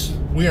Tate's.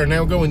 We are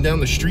now going down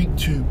the street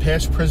to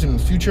Past, Present,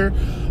 and Future.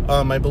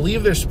 I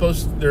believe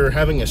they're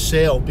having a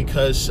sale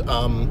because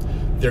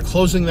they're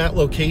closing that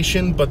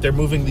location, but they're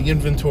moving the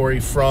inventory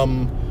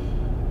from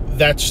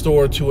that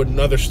store to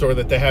another store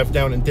that they have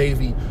down in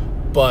Davie.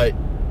 But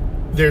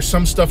there's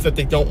some stuff that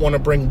they don't want to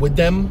bring with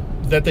them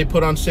that they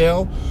put on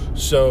sale.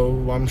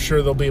 So I'm sure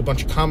there'll be a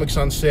bunch of comics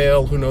on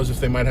sale. Who knows if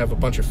they might have a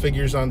bunch of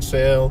figures on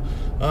sale.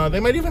 They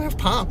might even have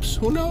pops.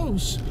 Who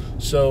knows?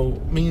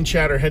 So me and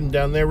Chad are heading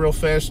down there real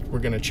fast. We're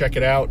going to check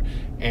it out,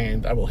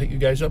 and I will hit you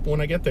guys up when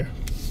I get there.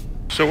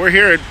 So we're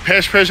here at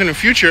Past, Present, and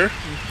Future.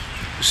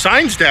 The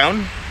sign's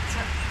down.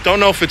 Don't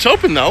know if it's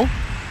open, though.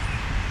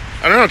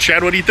 I don't know,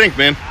 Chad. What do you think,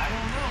 man? I don't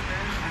know,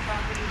 man. I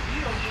thought it would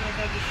be open. I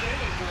thought the sale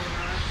was going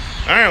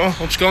on. All right, well,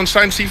 let's go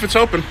inside and see if it's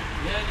open.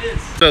 Yeah, it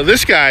is. So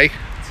this guy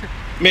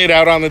made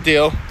out on the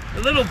deal. A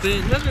little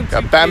bit. Nothing too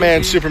Got Batman,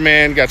 crazy.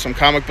 Superman, got some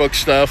comic book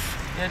stuff.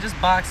 Yeah, just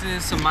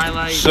boxes, some My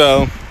Lights.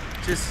 So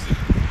Just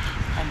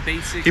on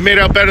basic. he made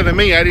out better than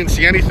me. I didn't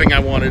see anything I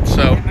wanted,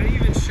 so. How do you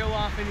even show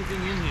off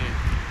anything in here?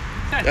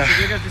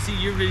 So they got to see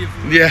your video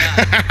from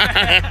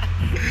Yeah.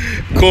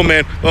 Cool,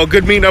 man. Well,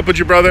 good meeting up with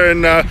your brother,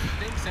 and Thanks,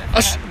 Seth,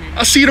 for having me.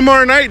 I'll see you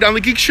tomorrow night on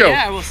the Geek Show.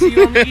 Yeah, we'll see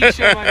you on the Geek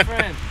Show, my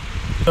friend.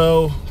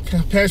 So,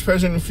 Past,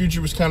 Present, and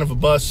Future was kind of a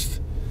bust.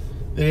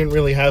 They didn't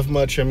really have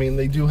much. I mean,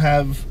 they do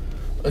have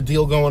a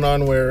deal going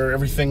on where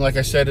everything, like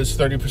I said, is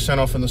 30%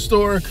 off in the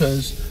store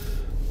because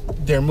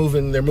they're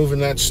moving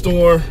that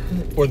store,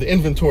 or the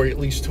inventory at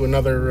least, to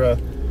another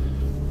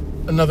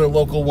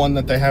local one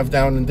that they have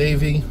down in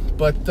Davie.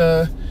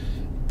 But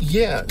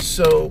yeah,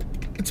 so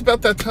it's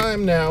about that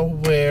time now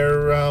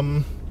where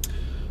I'm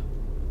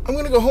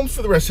gonna go home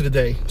for the rest of the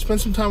day,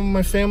 spend some time with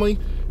my family,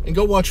 and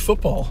go watch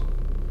football.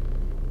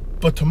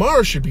 But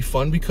tomorrow should be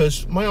fun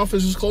because my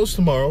office is closed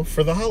tomorrow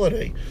for the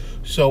holiday.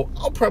 So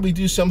I'll probably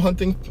do some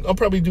hunting. I'll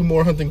probably do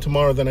more hunting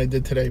tomorrow than I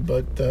did today.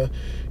 But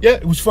yeah,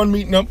 it was fun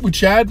meeting up with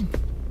Chad.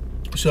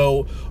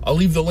 So I'll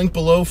leave the link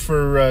below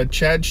for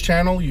Chad's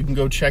channel. You can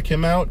go check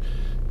him out.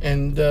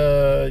 And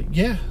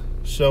yeah,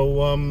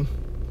 so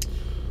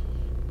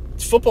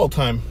it's football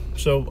time.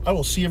 So I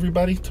will see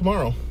everybody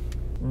tomorrow.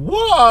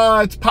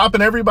 What's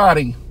poppin',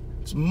 everybody?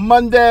 It's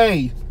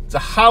Monday. It's a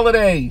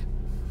holiday.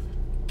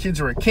 Kids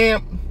are at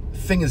camp.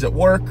 Thing is at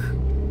work.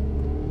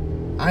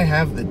 I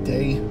have the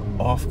day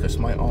off because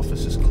my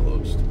office is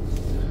closed.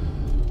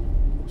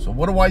 So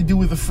what do I do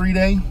with a free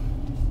day?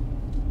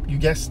 You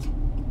guessed,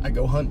 I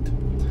go hunt.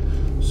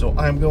 So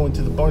I'm going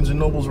to the Barnes &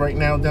 Nobles right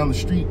now down the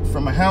street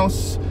from my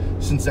house,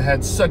 since I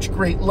had such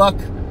great luck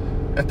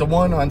at the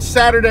one on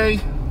Saturday.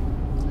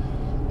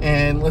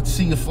 And let's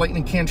see if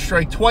lightning can't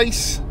strike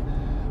twice.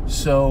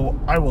 So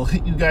I will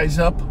hit you guys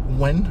up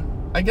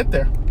when I get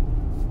there.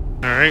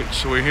 All right,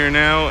 so we're here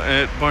now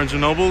at Barnes &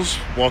 Nobles,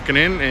 walking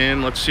in,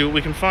 and let's see what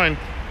we can find.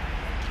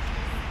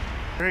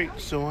 All right,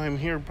 so I'm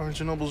here at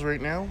Barnes & Nobles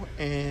right now,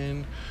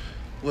 and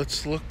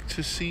let's look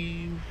to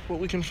see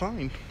what we can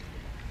find.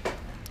 So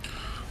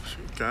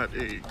we've got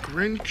a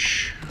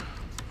Grinch,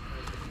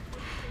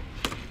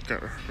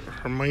 got a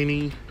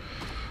Hermione,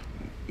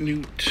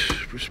 Newt,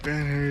 Bruce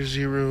Banner,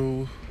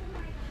 Zero.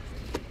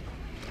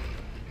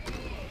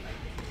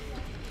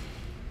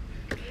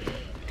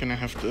 Gonna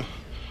have to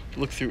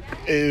look through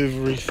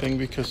everything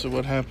because of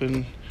what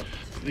happened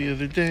the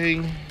other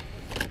day.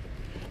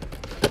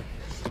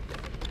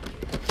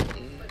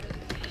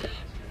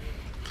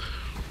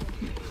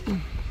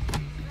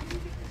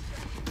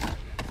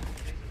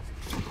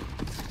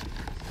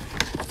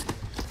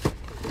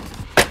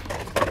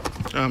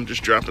 I'm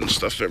just dropping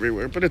stuff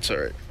everywhere, but it's all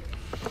right.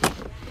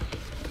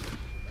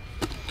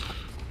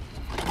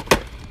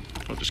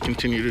 I'll just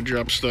continue to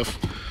drop stuff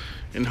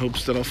in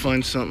hopes that I'll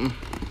find something.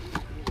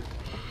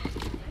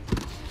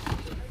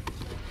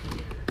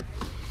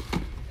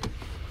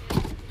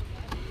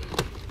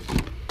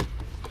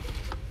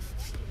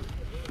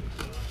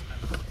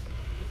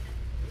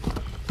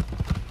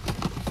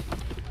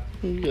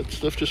 You got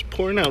stuff just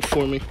pouring out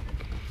for me.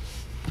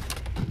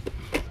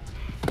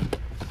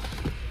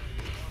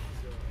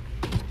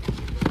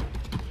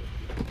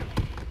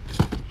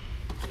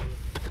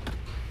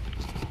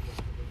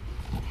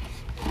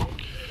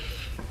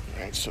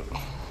 Alright, so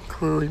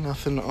clearly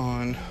nothing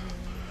on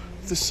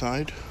this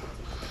side.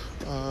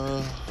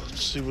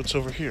 Let's see what's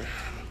over here.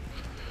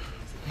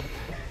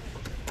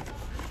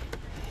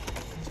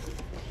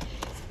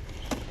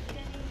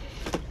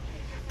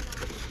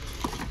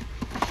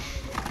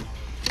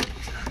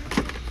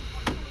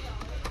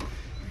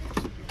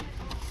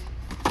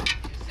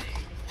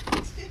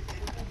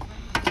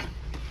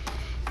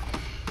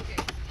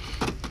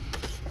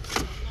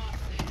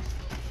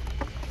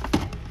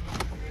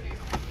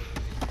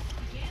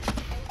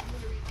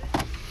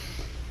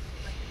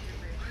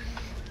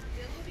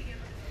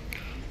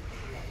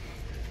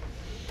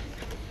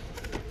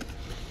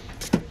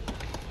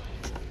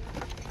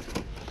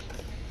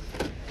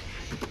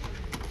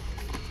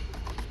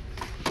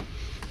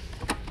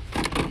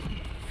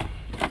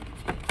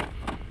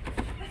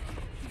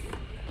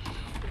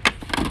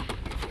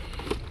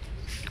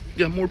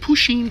 Got more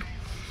pushing.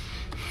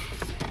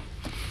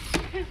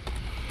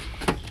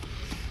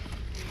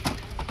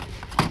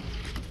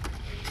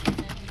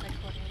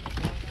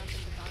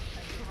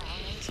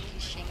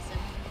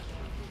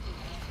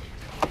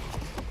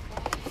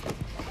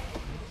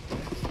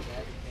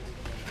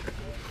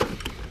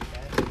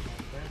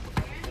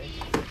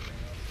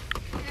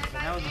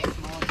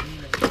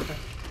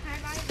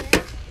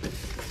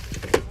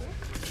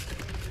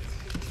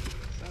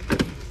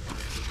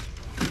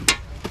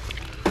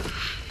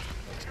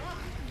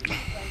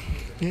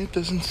 Yeah, it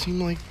doesn't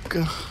seem like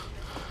a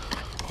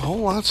whole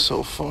lot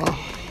so far.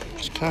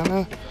 It's kind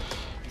of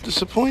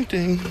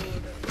disappointing.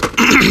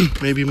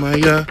 maybe my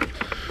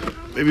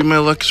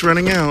luck's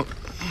running out.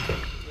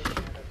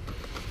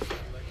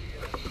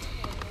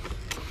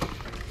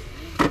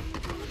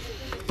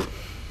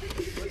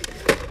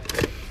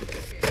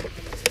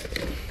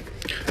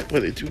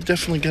 Well, they do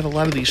definitely get a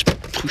lot of these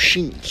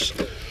pushins.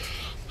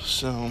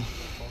 So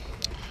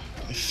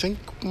I think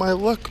my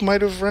luck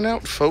might have run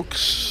out,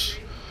 folks.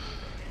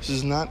 This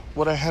is not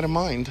what I had in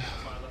mind.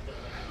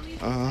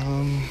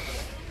 Oh,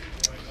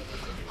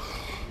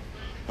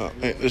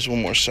 there's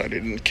one more side I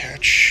didn't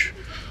catch.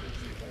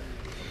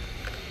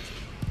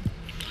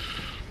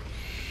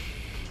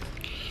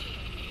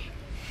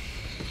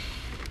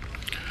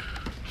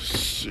 Let's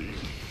see.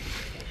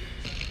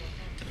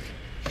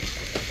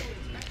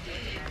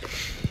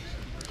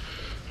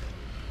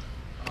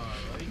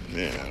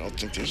 Yeah, I don't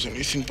think there's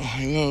anything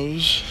behind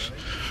those.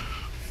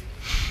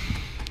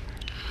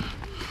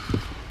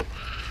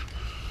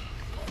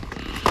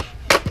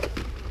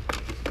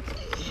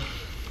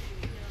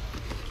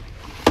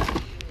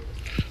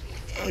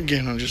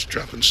 Again, I'm just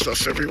dropping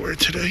stuff everywhere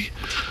today.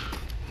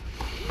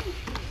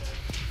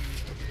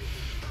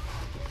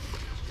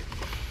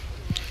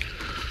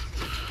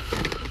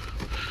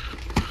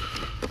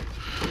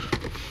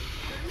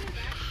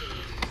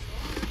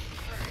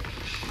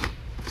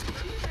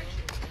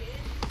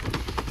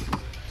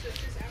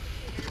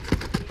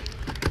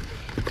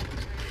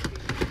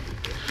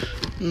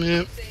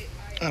 Yeah,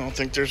 I don't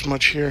think there's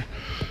much here.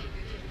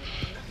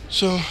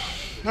 So, all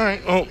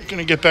right, well,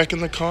 gonna get back in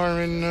the car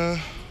and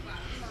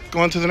go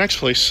on to the next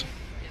place.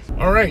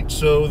 All right,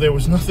 so there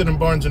was nothing in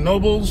Barnes &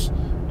 Noble's.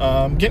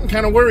 I'm getting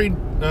kind of worried.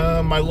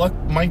 my luck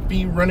might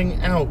be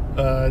running out.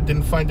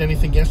 Didn't find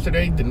anything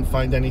yesterday, didn't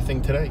find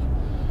anything today.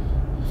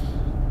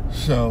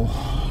 So,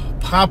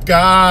 Pop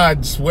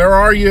Gods, where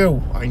are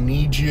you? I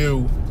need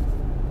you.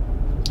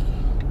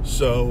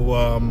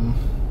 So,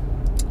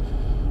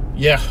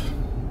 yeah,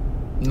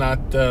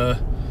 not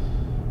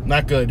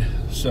good.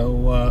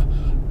 So,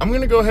 I'm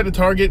going to go ahead to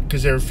Target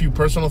because there are a few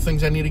personal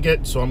things I need to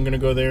get. So I'm going to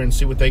go there and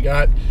see what they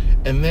got.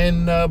 And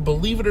then,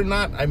 believe it or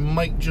not, I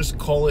might just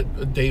call it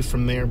a day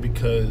from there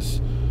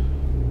because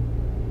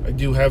I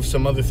do have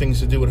some other things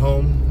to do at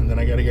home. And then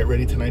I got to get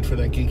ready tonight for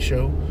that geek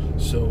show.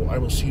 So I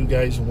will see you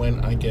guys when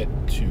I get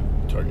to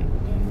Target.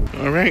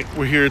 All right,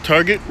 we're here at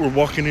Target. We're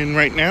walking in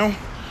right now.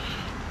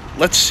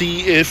 Let's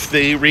see if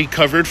they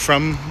recovered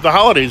from the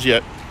holidays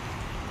yet.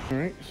 All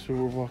right, so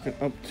we're walking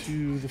up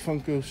to the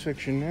Funko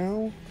section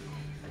now.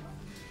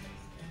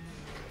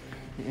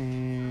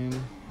 And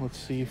let's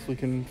see if we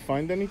can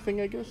find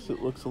anything, I guess.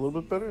 It looks a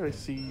little bit better. I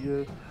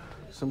see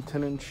some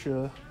 10-inch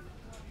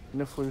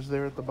nifflers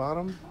there at the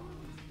bottom.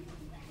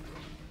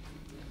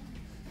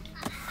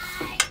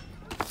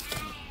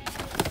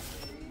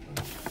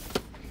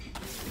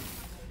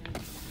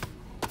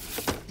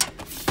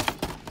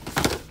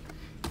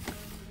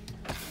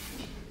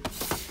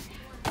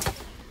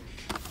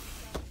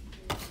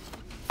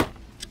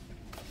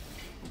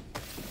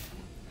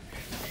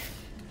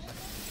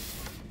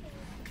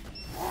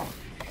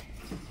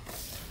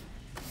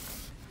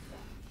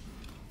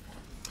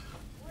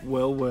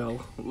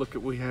 Well, look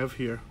what we have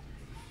here.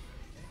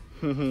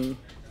 I'm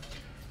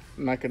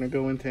not going to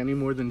go into any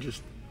more than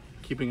just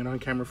keeping it on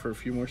camera for a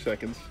few more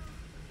seconds.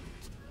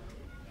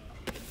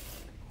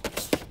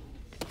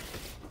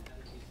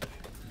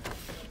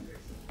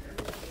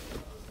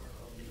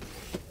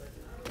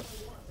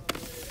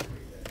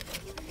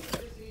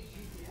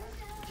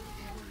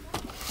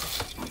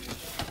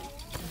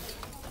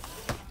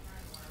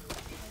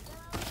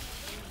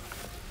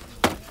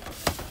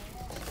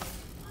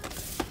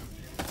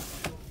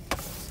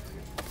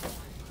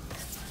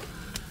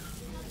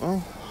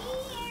 Well,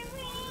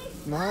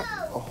 not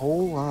a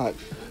whole lot.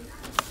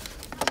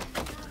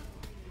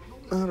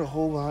 Not a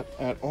whole lot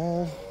at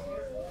all.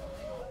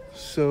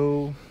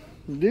 So,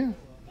 yeah.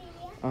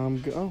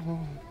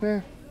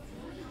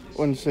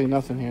 Wouldn't say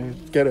nothing here.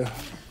 Got a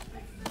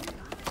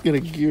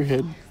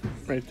gearhead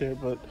right there,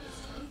 but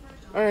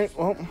all right.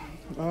 Well,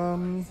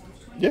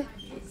 yeah.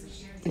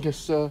 I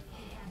guess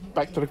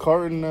back to the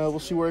car and we'll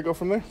see where I go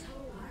from there.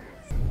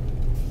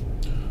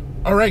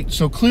 All right.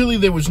 So clearly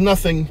there was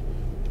nothing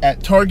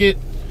at Target,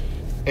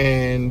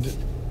 and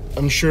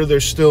I'm sure they're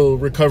still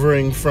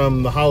recovering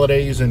from the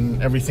holidays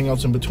and everything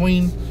else in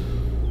between.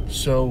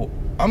 So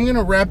I'm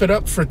gonna wrap it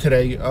up for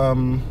today.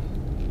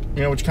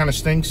 You know, which kind of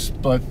stinks,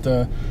 but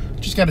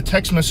just got a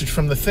text message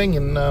from the thing,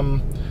 and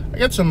I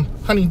got some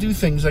honey-do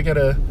things I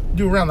gotta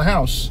do around the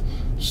house.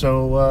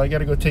 So I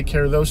gotta go take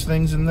care of those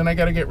things, and then I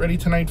gotta get ready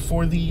tonight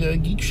for the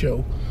geek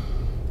show.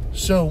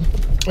 So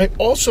I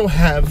also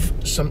have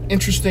some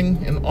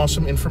interesting and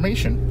awesome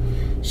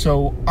information.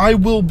 So I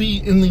will be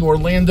in the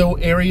Orlando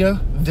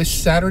area this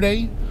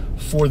Saturday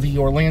for the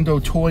Orlando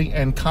Toy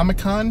and Comic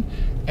Con.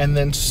 And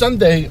then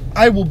Sunday,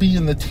 I will be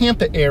in the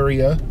Tampa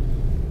area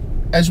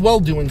as well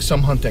doing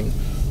some hunting.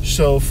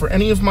 So for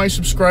any of my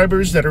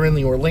subscribers that are in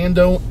the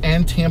Orlando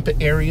and Tampa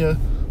area,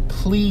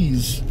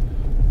 please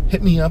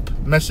hit me up,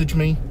 message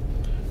me.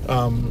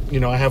 You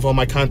know, I have all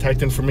my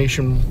contact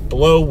information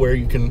below where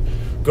you can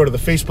go to the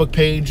Facebook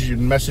page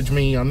and message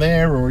me on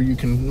there, or you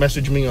can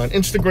message me on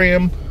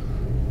Instagram,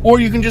 or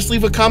you can just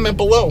leave a comment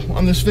below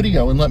on this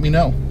video and let me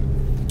know.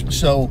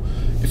 So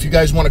if you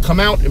guys want to come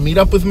out and meet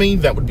up with me,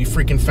 that would be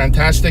freaking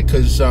fantastic,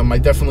 because I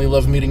definitely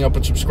love meeting up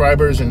with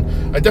subscribers,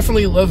 and I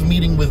definitely love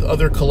meeting with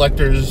other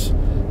collectors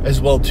as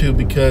well too,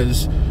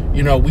 because,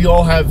 you know, we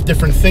all have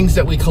different things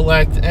that we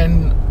collect.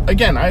 And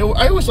again, I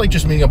always like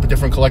just meeting up with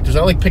different collectors.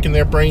 I like picking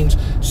their brains,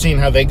 seeing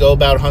how they go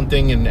about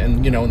hunting,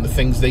 and you know, and the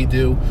things they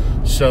do.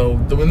 So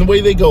the way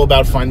they go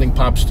about finding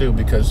pops too,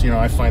 because, you know,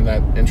 I find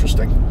that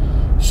interesting.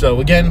 So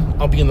again,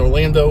 I'll be in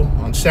Orlando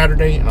on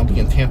Saturday, and I'll be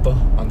in Tampa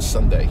on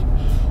Sunday.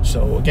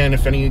 So again,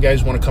 if any of you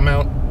guys want to come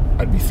out,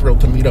 I'd be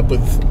thrilled to meet up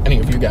with any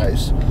of you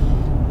guys.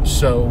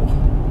 So,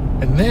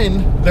 and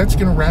then that's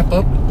going to wrap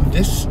up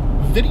this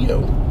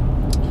video.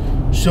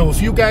 So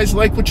if you guys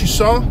like what you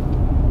saw,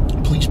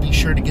 please be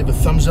sure to give a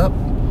thumbs up.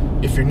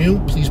 If you're new,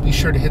 please be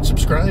sure to hit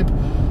subscribe.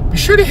 Be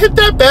sure to hit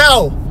that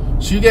bell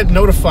so you get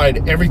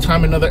notified every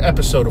time another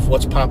episode of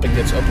What's Poppin'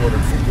 gets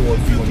uploaded for your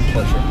viewing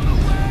pleasure.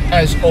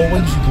 As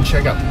always, you can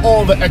check out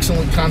all the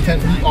excellent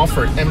content we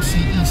offer at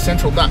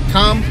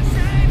mcecentral.com.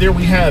 There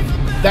we have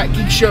That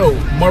Geek Show,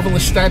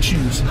 Marvelous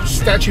Statues,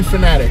 Statue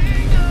Fanatic.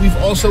 We've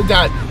also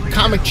got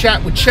Comic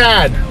Chat with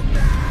Chad,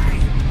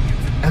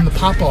 and the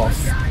Pop-Off,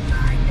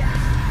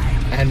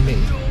 and me.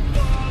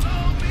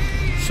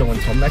 So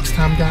until next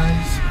time,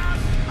 guys,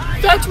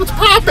 that's what's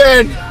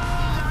poppin'!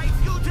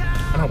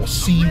 And I will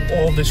see you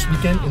all this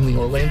weekend in the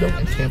Orlando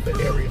and Tampa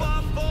area.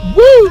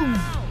 Woo!